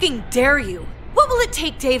fucking dare you? What will it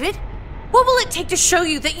take, David? What will it take to show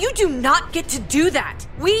you that you do not get to do that?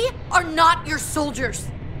 We are not your soldiers.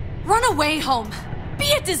 Run away home.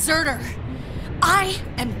 Be a deserter. I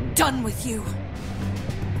am done with you.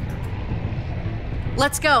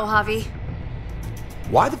 Let's go, Javi.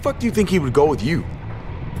 Why the fuck do you think he would go with you?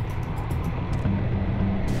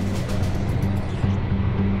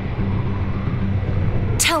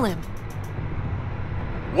 Tell him.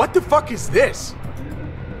 What the fuck is this?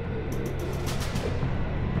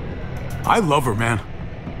 I love her, man.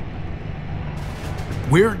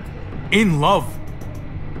 We're in love.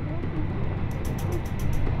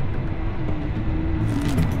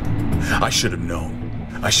 I should have known.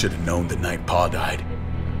 I should have known the night Pa died.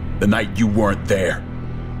 The night you weren't there.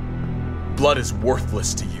 Blood is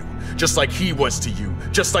worthless to you, just like he was to you,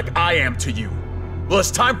 just like I am to you. Well,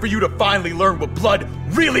 it's time for you to finally learn what blood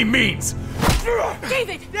really means.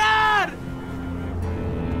 David! Dad!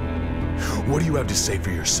 What do you have to say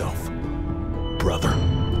for yourself, brother?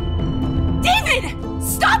 David!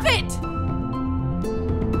 Stop it!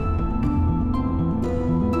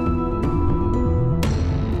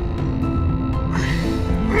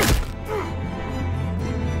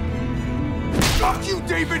 Fuck you,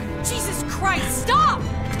 David! Jesus Christ, stop!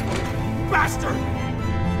 Bastard!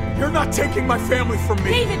 You're not taking my family from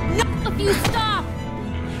me! David, no! If you stop!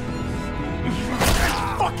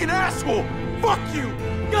 Fucking asshole! Fuck you!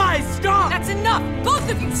 Guys, stop! That's enough! Both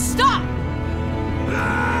of you, stop!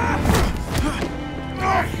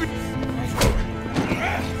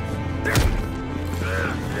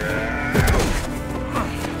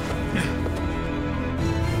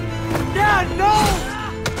 Dad, no!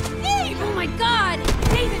 Dave! Oh my God!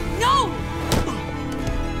 David, no!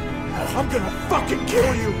 I'm gonna fucking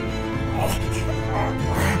kill you!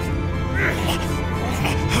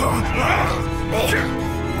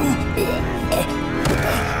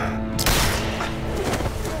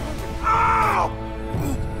 Ow!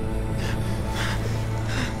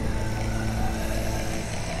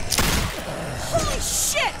 Holy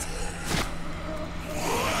shit!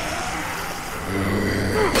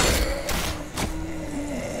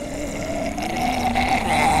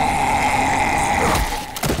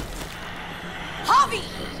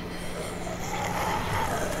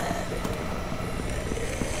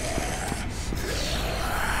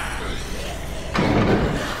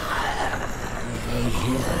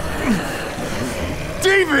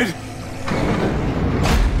 David!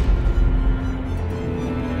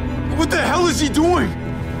 What the hell is he doing?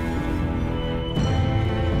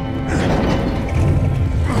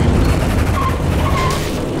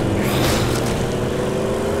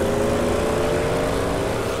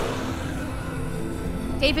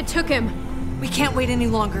 David took him. We can't wait any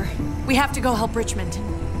longer. We have to go help Richmond.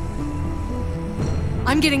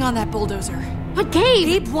 I'm getting on that bulldozer. But Gabe!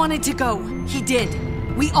 Gabe wanted to go. He did.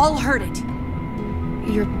 We all heard it.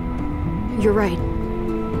 You're right.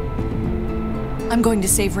 I'm going to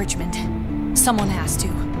save Richmond. Someone has to.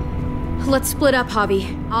 Let's split up, Javi.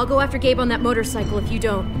 I'll go after Gabe on that motorcycle if you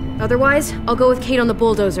don't. Otherwise, I'll go with Kate on the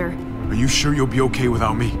bulldozer. Are you sure you'll be okay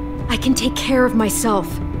without me? I can take care of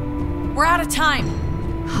myself. We're out of time.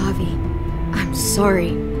 Javi, I'm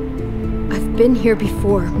sorry. I've been here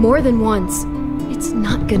before, more than once. It's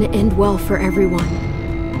not gonna end well for everyone.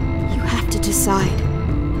 You have to decide.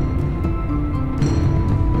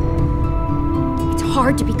 It's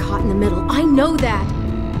hard to be caught in the middle. I know that.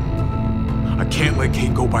 I can't let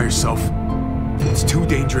Kate go by herself. It's too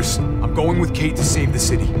dangerous. I'm going with Kate to save the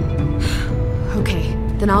city. Okay,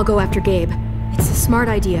 then I'll go after Gabe. It's a smart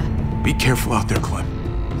idea. Be careful out there, Clem.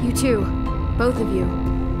 You too. Both of you.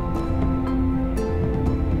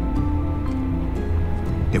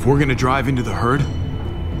 If we're gonna drive into the herd,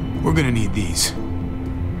 we're gonna need these.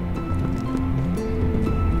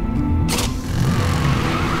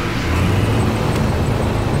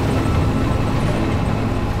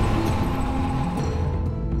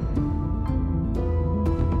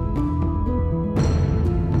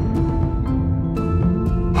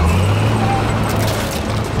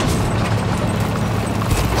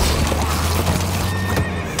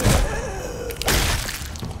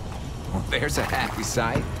 There's a happy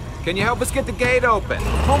sight. Can you help us get the gate open?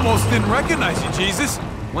 Almost didn't recognize you, Jesus.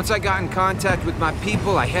 Once I got in contact with my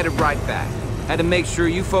people, I headed right back. Had to make sure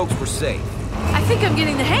you folks were safe. I think I'm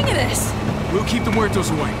getting the hang of this. We'll keep the muertos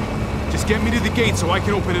away. Just get me to the gate so I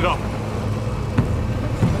can open it up.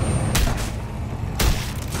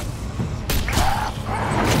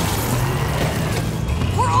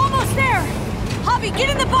 We're almost there. Javi, get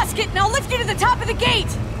in the busket and I'll lift you to the top of the gate.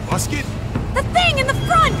 Busket? The thing in the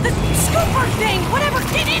front! The scooper thing! Whatever,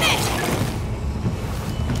 get in it!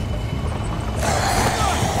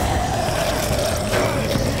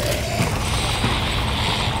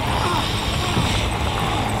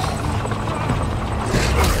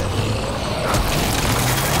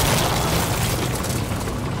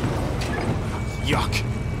 Yuck.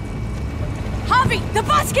 Javi, the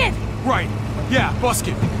busket! Right. Yeah,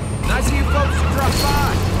 busket. Nice of you folks to drop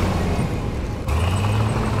by.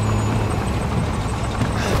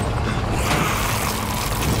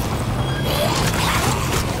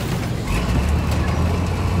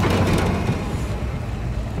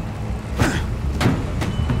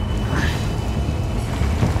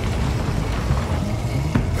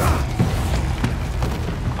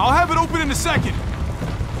 I'll have it open in a second.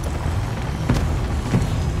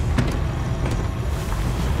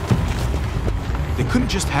 They couldn't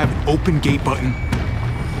just have an open gate button.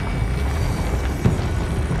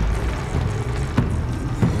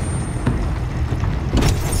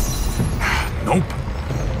 Nope.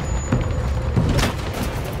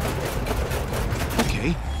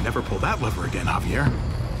 Okay, never pull that lever again, Javier.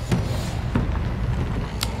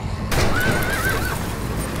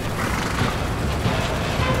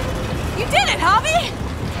 You did it, Javi!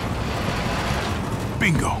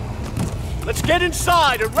 Bingo. Let's get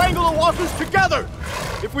inside and wrangle the walkers together!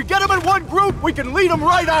 If we get them in one group, we can lead them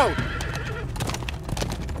right out!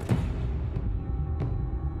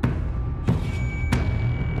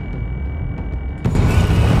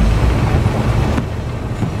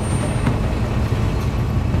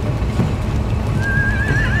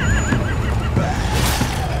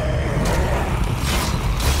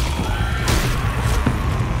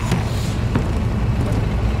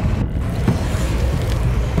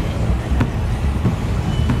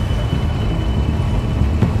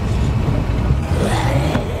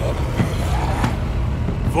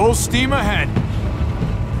 Full steam ahead.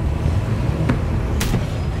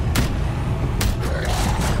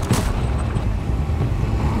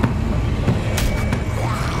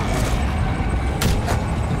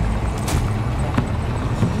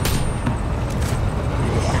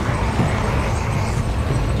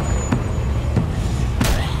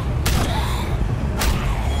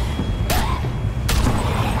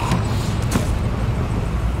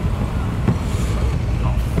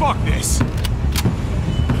 Oh, fuck this.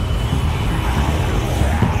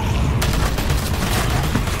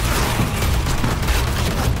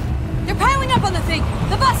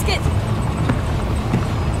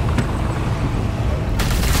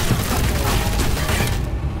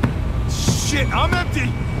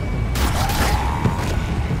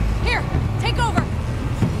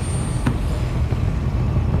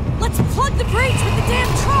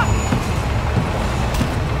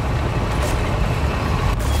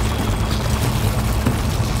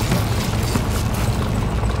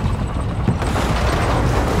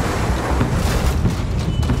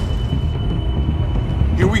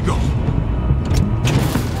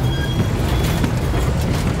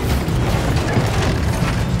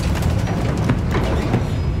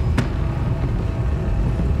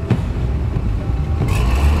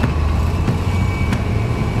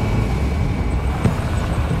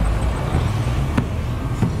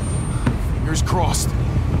 Fingers crossed.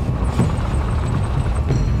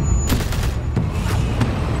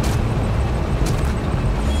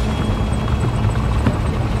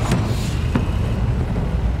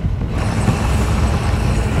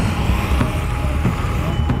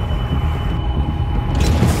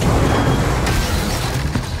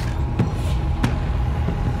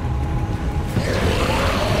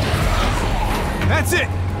 That's it!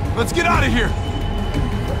 Let's get out of here!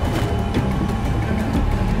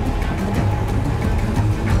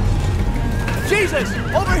 Jesus!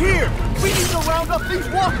 Over here! We need to round up these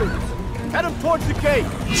walkers! Head them towards the cave!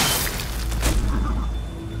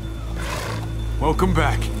 Welcome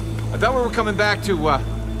back. I thought we were coming back to, well,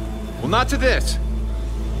 not to this.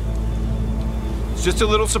 It's just a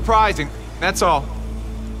little surprising, that's all.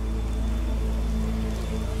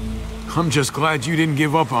 I'm just glad you didn't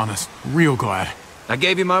give up on us. Real glad. I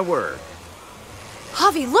gave you my word.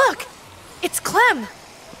 Javi, look! It's Clem!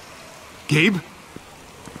 Gabe?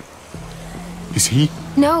 Is he?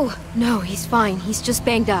 No, he's fine. He's just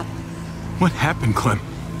banged up. What happened, Clem?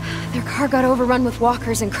 Their car got overrun with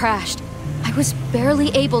walkers and crashed. I was barely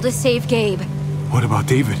able to save Gabe. What about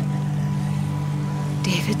David?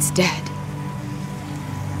 David's dead.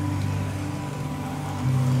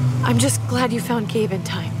 I'm just glad you found Gabe in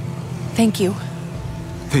time. Thank you.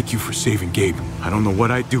 Thank you for saving Gabe. I don't know what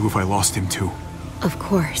I'd do if I lost him too. Of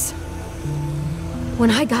course. When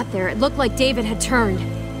I got there, it looked like David had turned.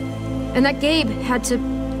 And that Gabe had to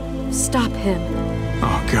stop him.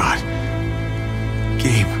 Oh, God.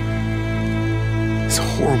 Gabe. It's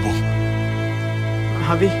horrible.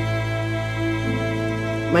 Javi?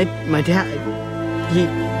 My dad, he...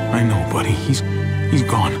 I know, buddy. He's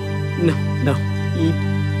gone. No. He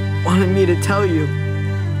wanted me to tell you.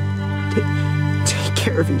 Take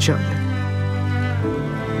care of each other.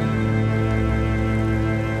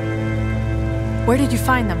 Where did you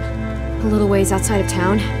find them? A little ways outside of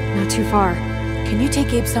town. Not too far. Can you take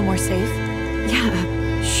Gabe somewhere safe?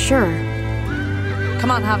 Yeah, sure.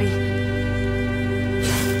 Come on, Javi.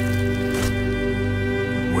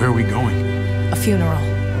 Where are we going? A funeral.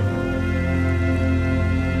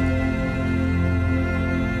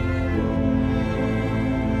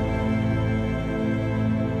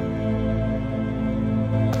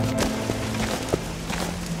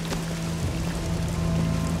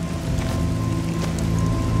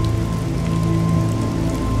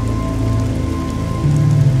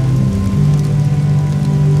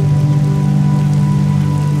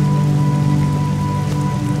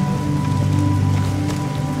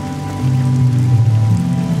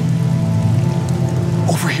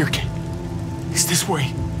 This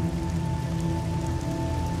way.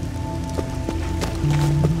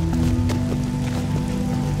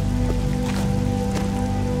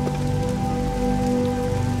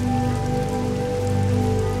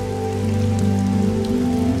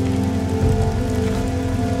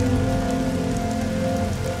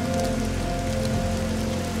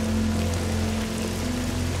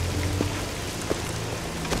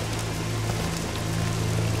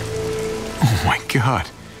 Oh my God.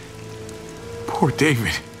 Poor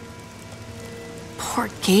David. Poor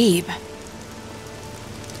Gabe.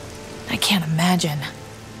 I can't imagine.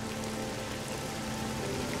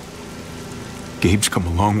 Gabe's come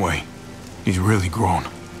a long way. He's really grown.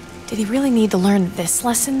 Did he really need to learn this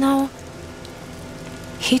lesson, though?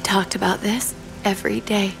 He talked about this every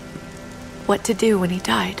day. What to do when he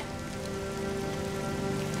died.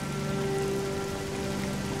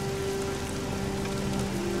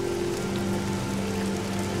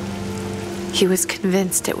 He was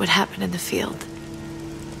convinced it would happen in the field.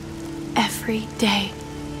 Every day.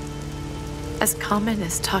 As common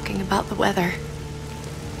as talking about the weather.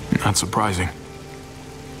 Not surprising.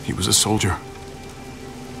 He was a soldier.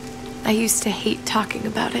 I used to hate talking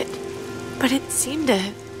about it, but it seemed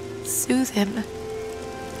to soothe him.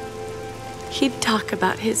 He'd talk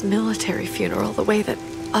about his military funeral the way that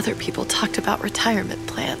other people talked about retirement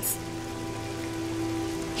plans.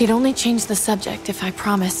 He'd only change the subject if I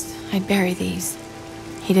promised I'd bury these.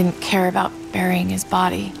 He didn't care about burying his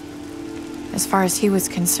body. As far as he was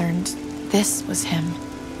concerned, this was him.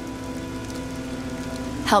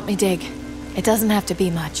 Help me dig. It doesn't have to be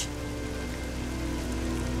much.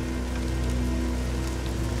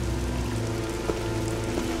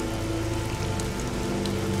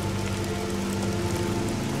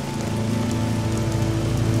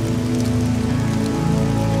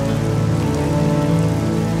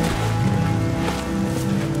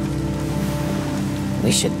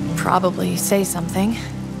 We should probably say something.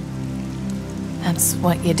 That's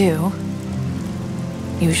what you do.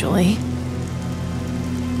 Usually.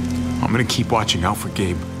 I'm gonna keep watching out for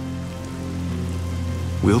Gabe.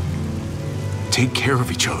 We'll take care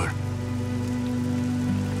of each other.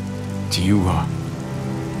 Do you want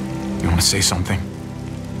to say something?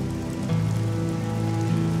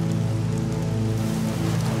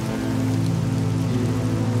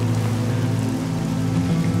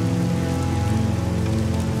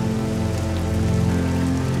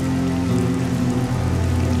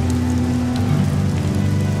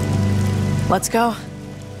 Let's go.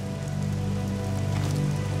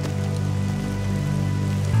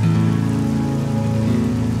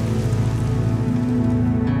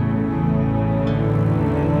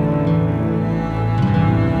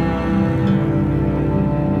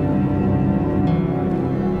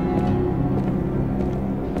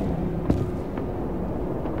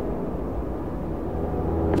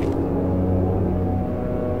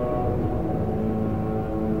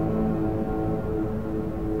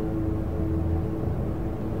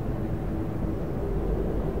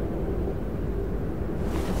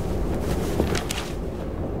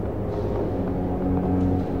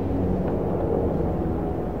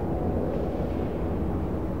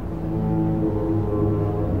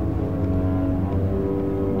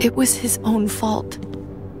 It was his own fault.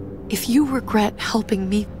 If you regret helping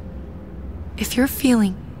me, if you're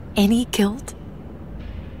feeling any guilt,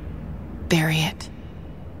 bury it.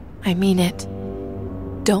 I mean it.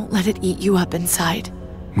 Don't let it eat you up inside.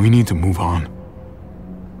 We need to move on.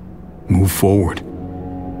 Move forward.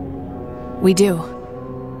 We do.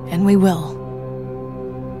 And we will.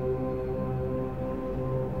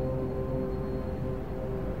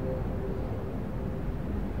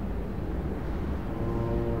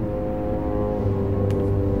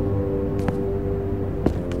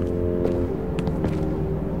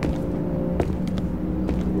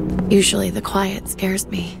 Usually the quiet scares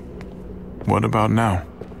me. What about now?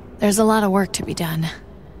 There's a lot of work to be done.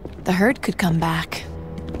 The herd could come back.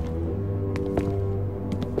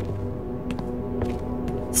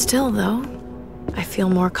 Still, though, I feel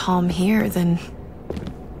more calm here than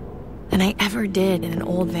I ever did in an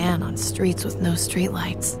old van on streets with no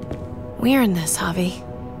streetlights. We earned this, Javi.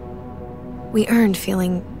 We earned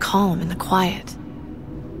feeling calm in the quiet.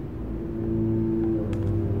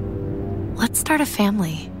 Let's start a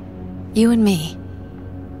family. You and me.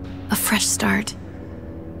 A fresh start.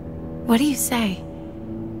 What do you say?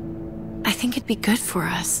 I think it'd be good for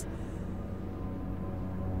us.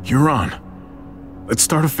 You're on. Let's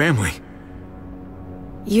start a family.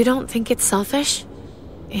 You don't think it's selfish?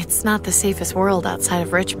 It's not the safest world outside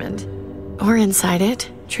of Richmond. Or inside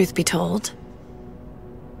it, truth be told.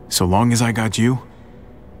 So long as I got you,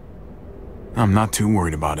 I'm not too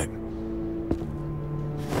worried about it.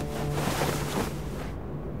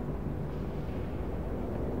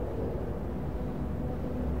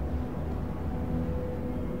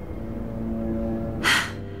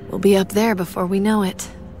 We'll be up there before we know it.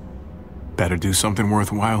 Better do something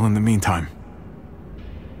worthwhile in the meantime.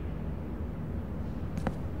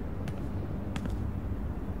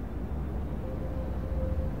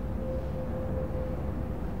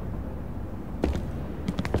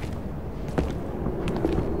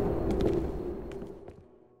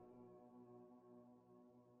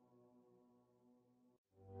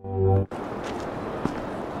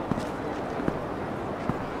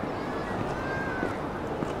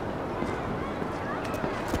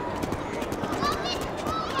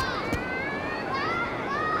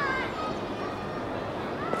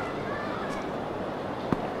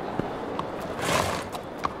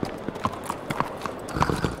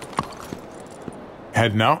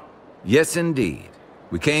 Heading out? Yes, indeed.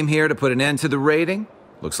 We came here to put an end to the raiding.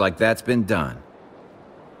 Looks like that's been done.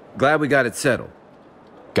 Glad we got it settled.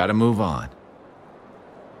 Gotta move on.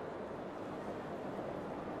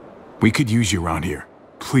 We could use you around here.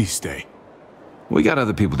 Please stay. We got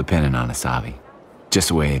other people depending on us, Javi. Just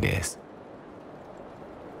the way it is.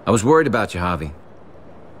 I was worried about you, Javi.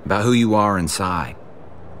 About who you are inside.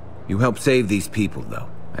 You helped save these people, though.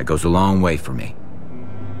 That goes a long way for me.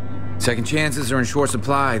 Second chances are in short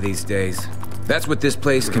supply these days. That's what this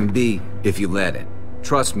place can be, if you let it.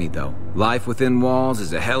 Trust me, though, life within walls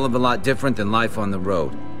is a hell of a lot different than life on the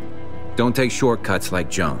road. Don't take shortcuts like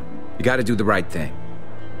Joan. You gotta do the right thing.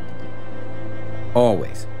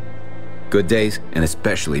 Always. Good days, and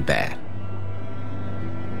especially bad.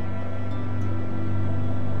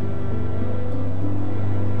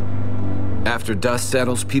 After dust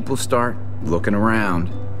settles, people start looking around.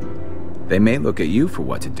 They may look at you for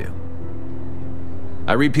what to do.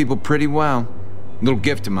 I read people pretty well. Little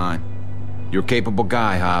gift of mine. You're a capable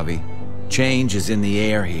guy, Javi. Change is in the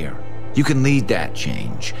air here. You can lead that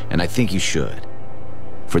change, and I think you should.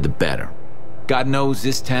 For the better. God knows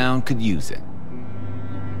this town could use it.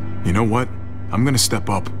 You know what? I'm gonna step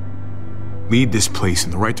up. Lead this place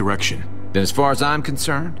in the right direction. Then as far as I'm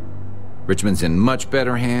concerned, Richmond's in much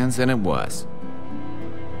better hands than it was.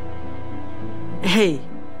 Hey,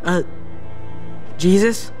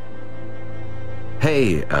 Jesus?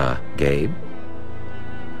 Hey, Gabe.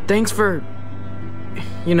 Thanks for,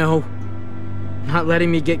 not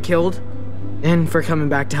letting me get killed, and for coming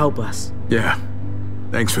back to help us. Yeah.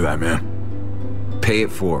 Thanks for that, man. Pay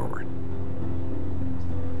it forward.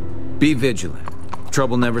 Be vigilant.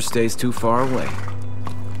 Trouble never stays too far away.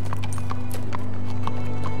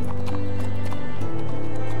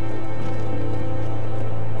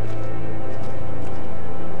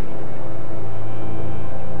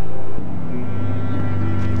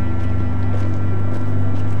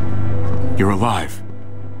 You're alive.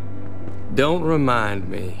 Don't remind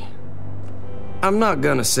me. I'm not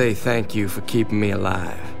gonna say thank you for keeping me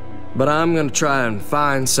alive, but I'm gonna try and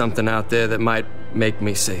find something out there that might make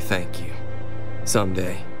me say thank you.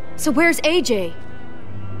 Someday. So where's AJ?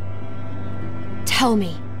 Tell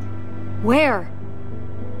me. Where?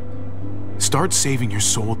 Start saving your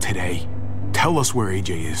soul today. Tell us where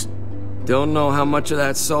AJ is. Don't know how much of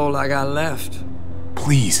that soul I got left.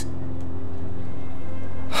 Please.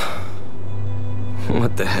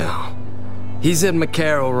 What the hell? He's at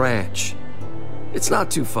McCarroll Ranch. It's not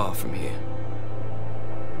too far from here.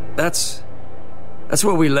 That's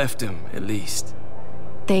where we left him, at least.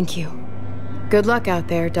 Thank you. Good luck out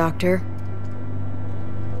there, Doctor.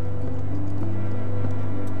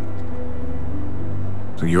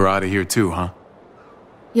 So you're out of here too, huh?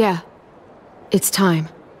 Yeah. It's time.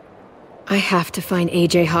 I have to find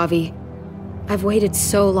AJ, Javi. I've waited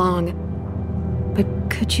so long. But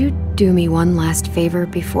could you do me one last favor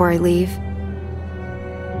before I leave?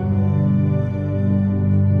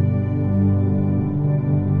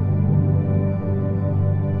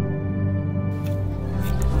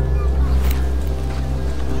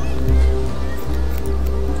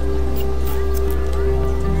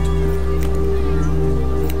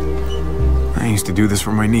 I used to do this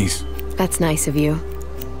for my niece. That's nice of you.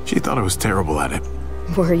 She thought I was terrible at it.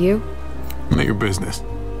 Were you? None of your business.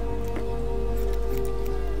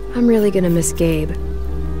 I'm really gonna miss Gabe.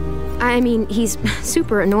 I mean, he's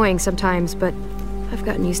super annoying sometimes, but I've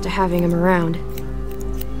gotten used to having him around.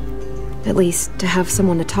 At least, to have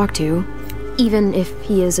someone to talk to, even if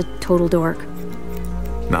he is a total dork.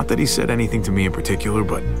 Not that he said anything to me in particular,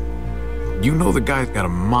 but you know the guy's got a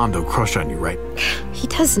mondo crush on you, right? He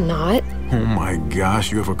does not. Oh my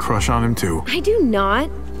gosh, you have a crush on him too. I do not.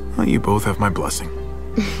 Well, you both have my blessing.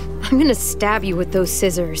 I'm gonna stab you with those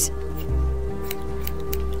scissors.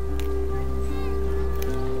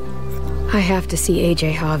 I have to see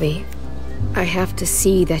AJ, Javi. I have to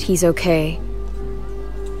see that he's okay.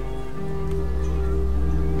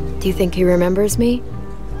 Do you think he remembers me?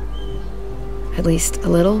 At least a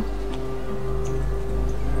little?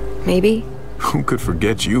 Maybe? Who could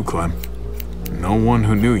forget you, Clem? No one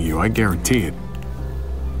who knew you, I guarantee it.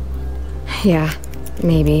 Yeah,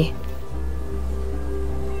 maybe.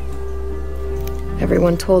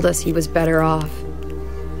 Everyone told us he was better off.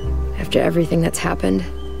 After everything that's happened,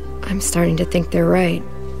 I'm starting to think they're right.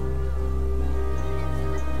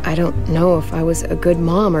 I don't know if I was a good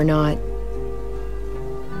mom or not.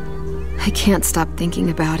 I can't stop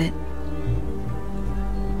thinking about it.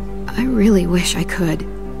 I really wish I could.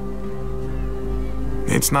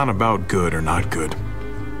 It's not about good or not good.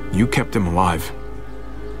 You kept him alive.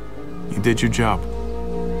 You did your job.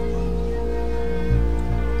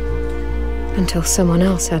 Until someone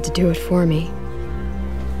else had to do it for me.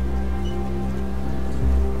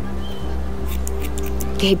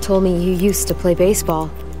 Gabe told me you used to play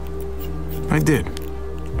baseball. I did.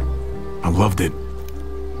 I loved it.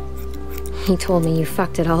 He told me you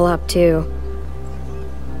fucked it all up, too.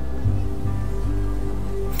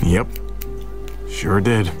 Yep. Sure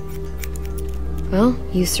did. Well,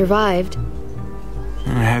 you survived.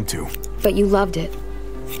 I had to. But you loved it.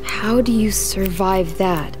 How do you survive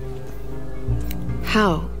that?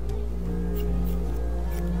 How?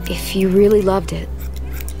 If you really loved it,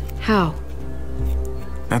 how?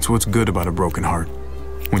 That's what's good about a broken heart.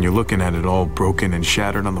 When you're looking at it all broken and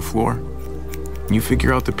shattered on the floor, you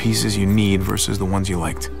figure out the pieces you need versus the ones you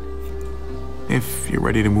liked. If you're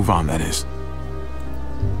ready to move on, that is.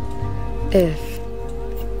 If.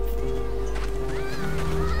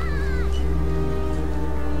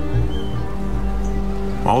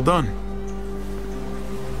 All done.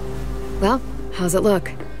 Well, how's it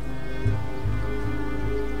look?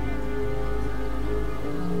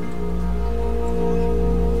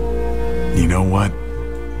 You know what?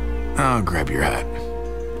 I'll grab your hat.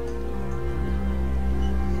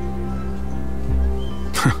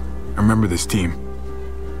 I remember this team.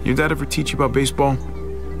 Your dad ever teach you about baseball?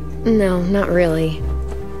 No, not really.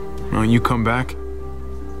 Well, you come back,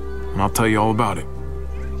 and I'll tell you all about it.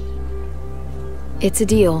 It's a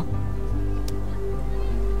deal.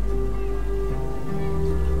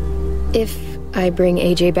 If I bring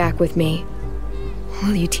AJ back with me,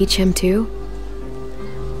 will you teach him too?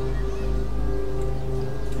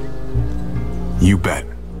 You bet.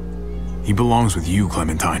 He belongs with you,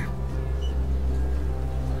 Clementine.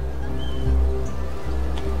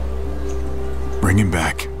 Bring him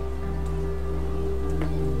back.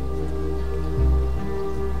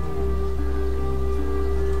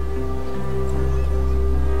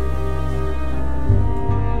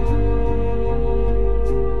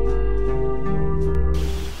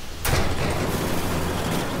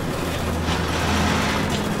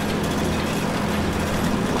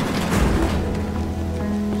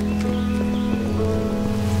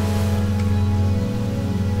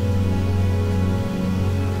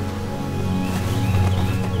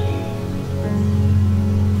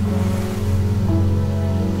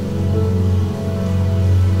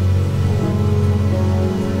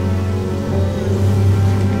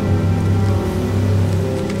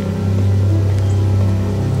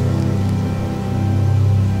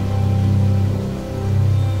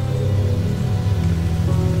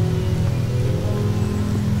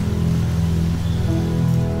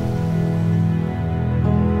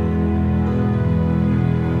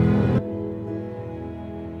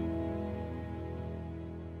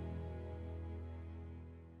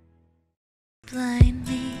 Blind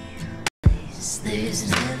me, there's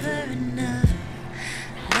never enough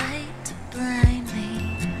light to blind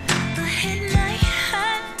me. But at night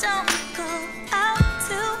I don't go out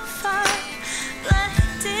too far.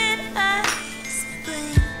 Blinded eyes,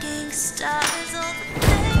 blinking stars, all the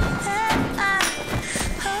thing that I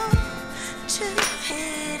hope to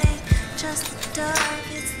hit ain't just the dark,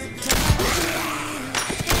 it's the dark.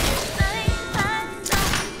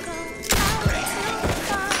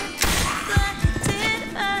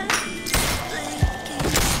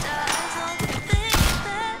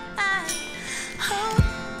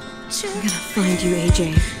 I'm gonna find you, AJ.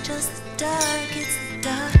 Just the dark.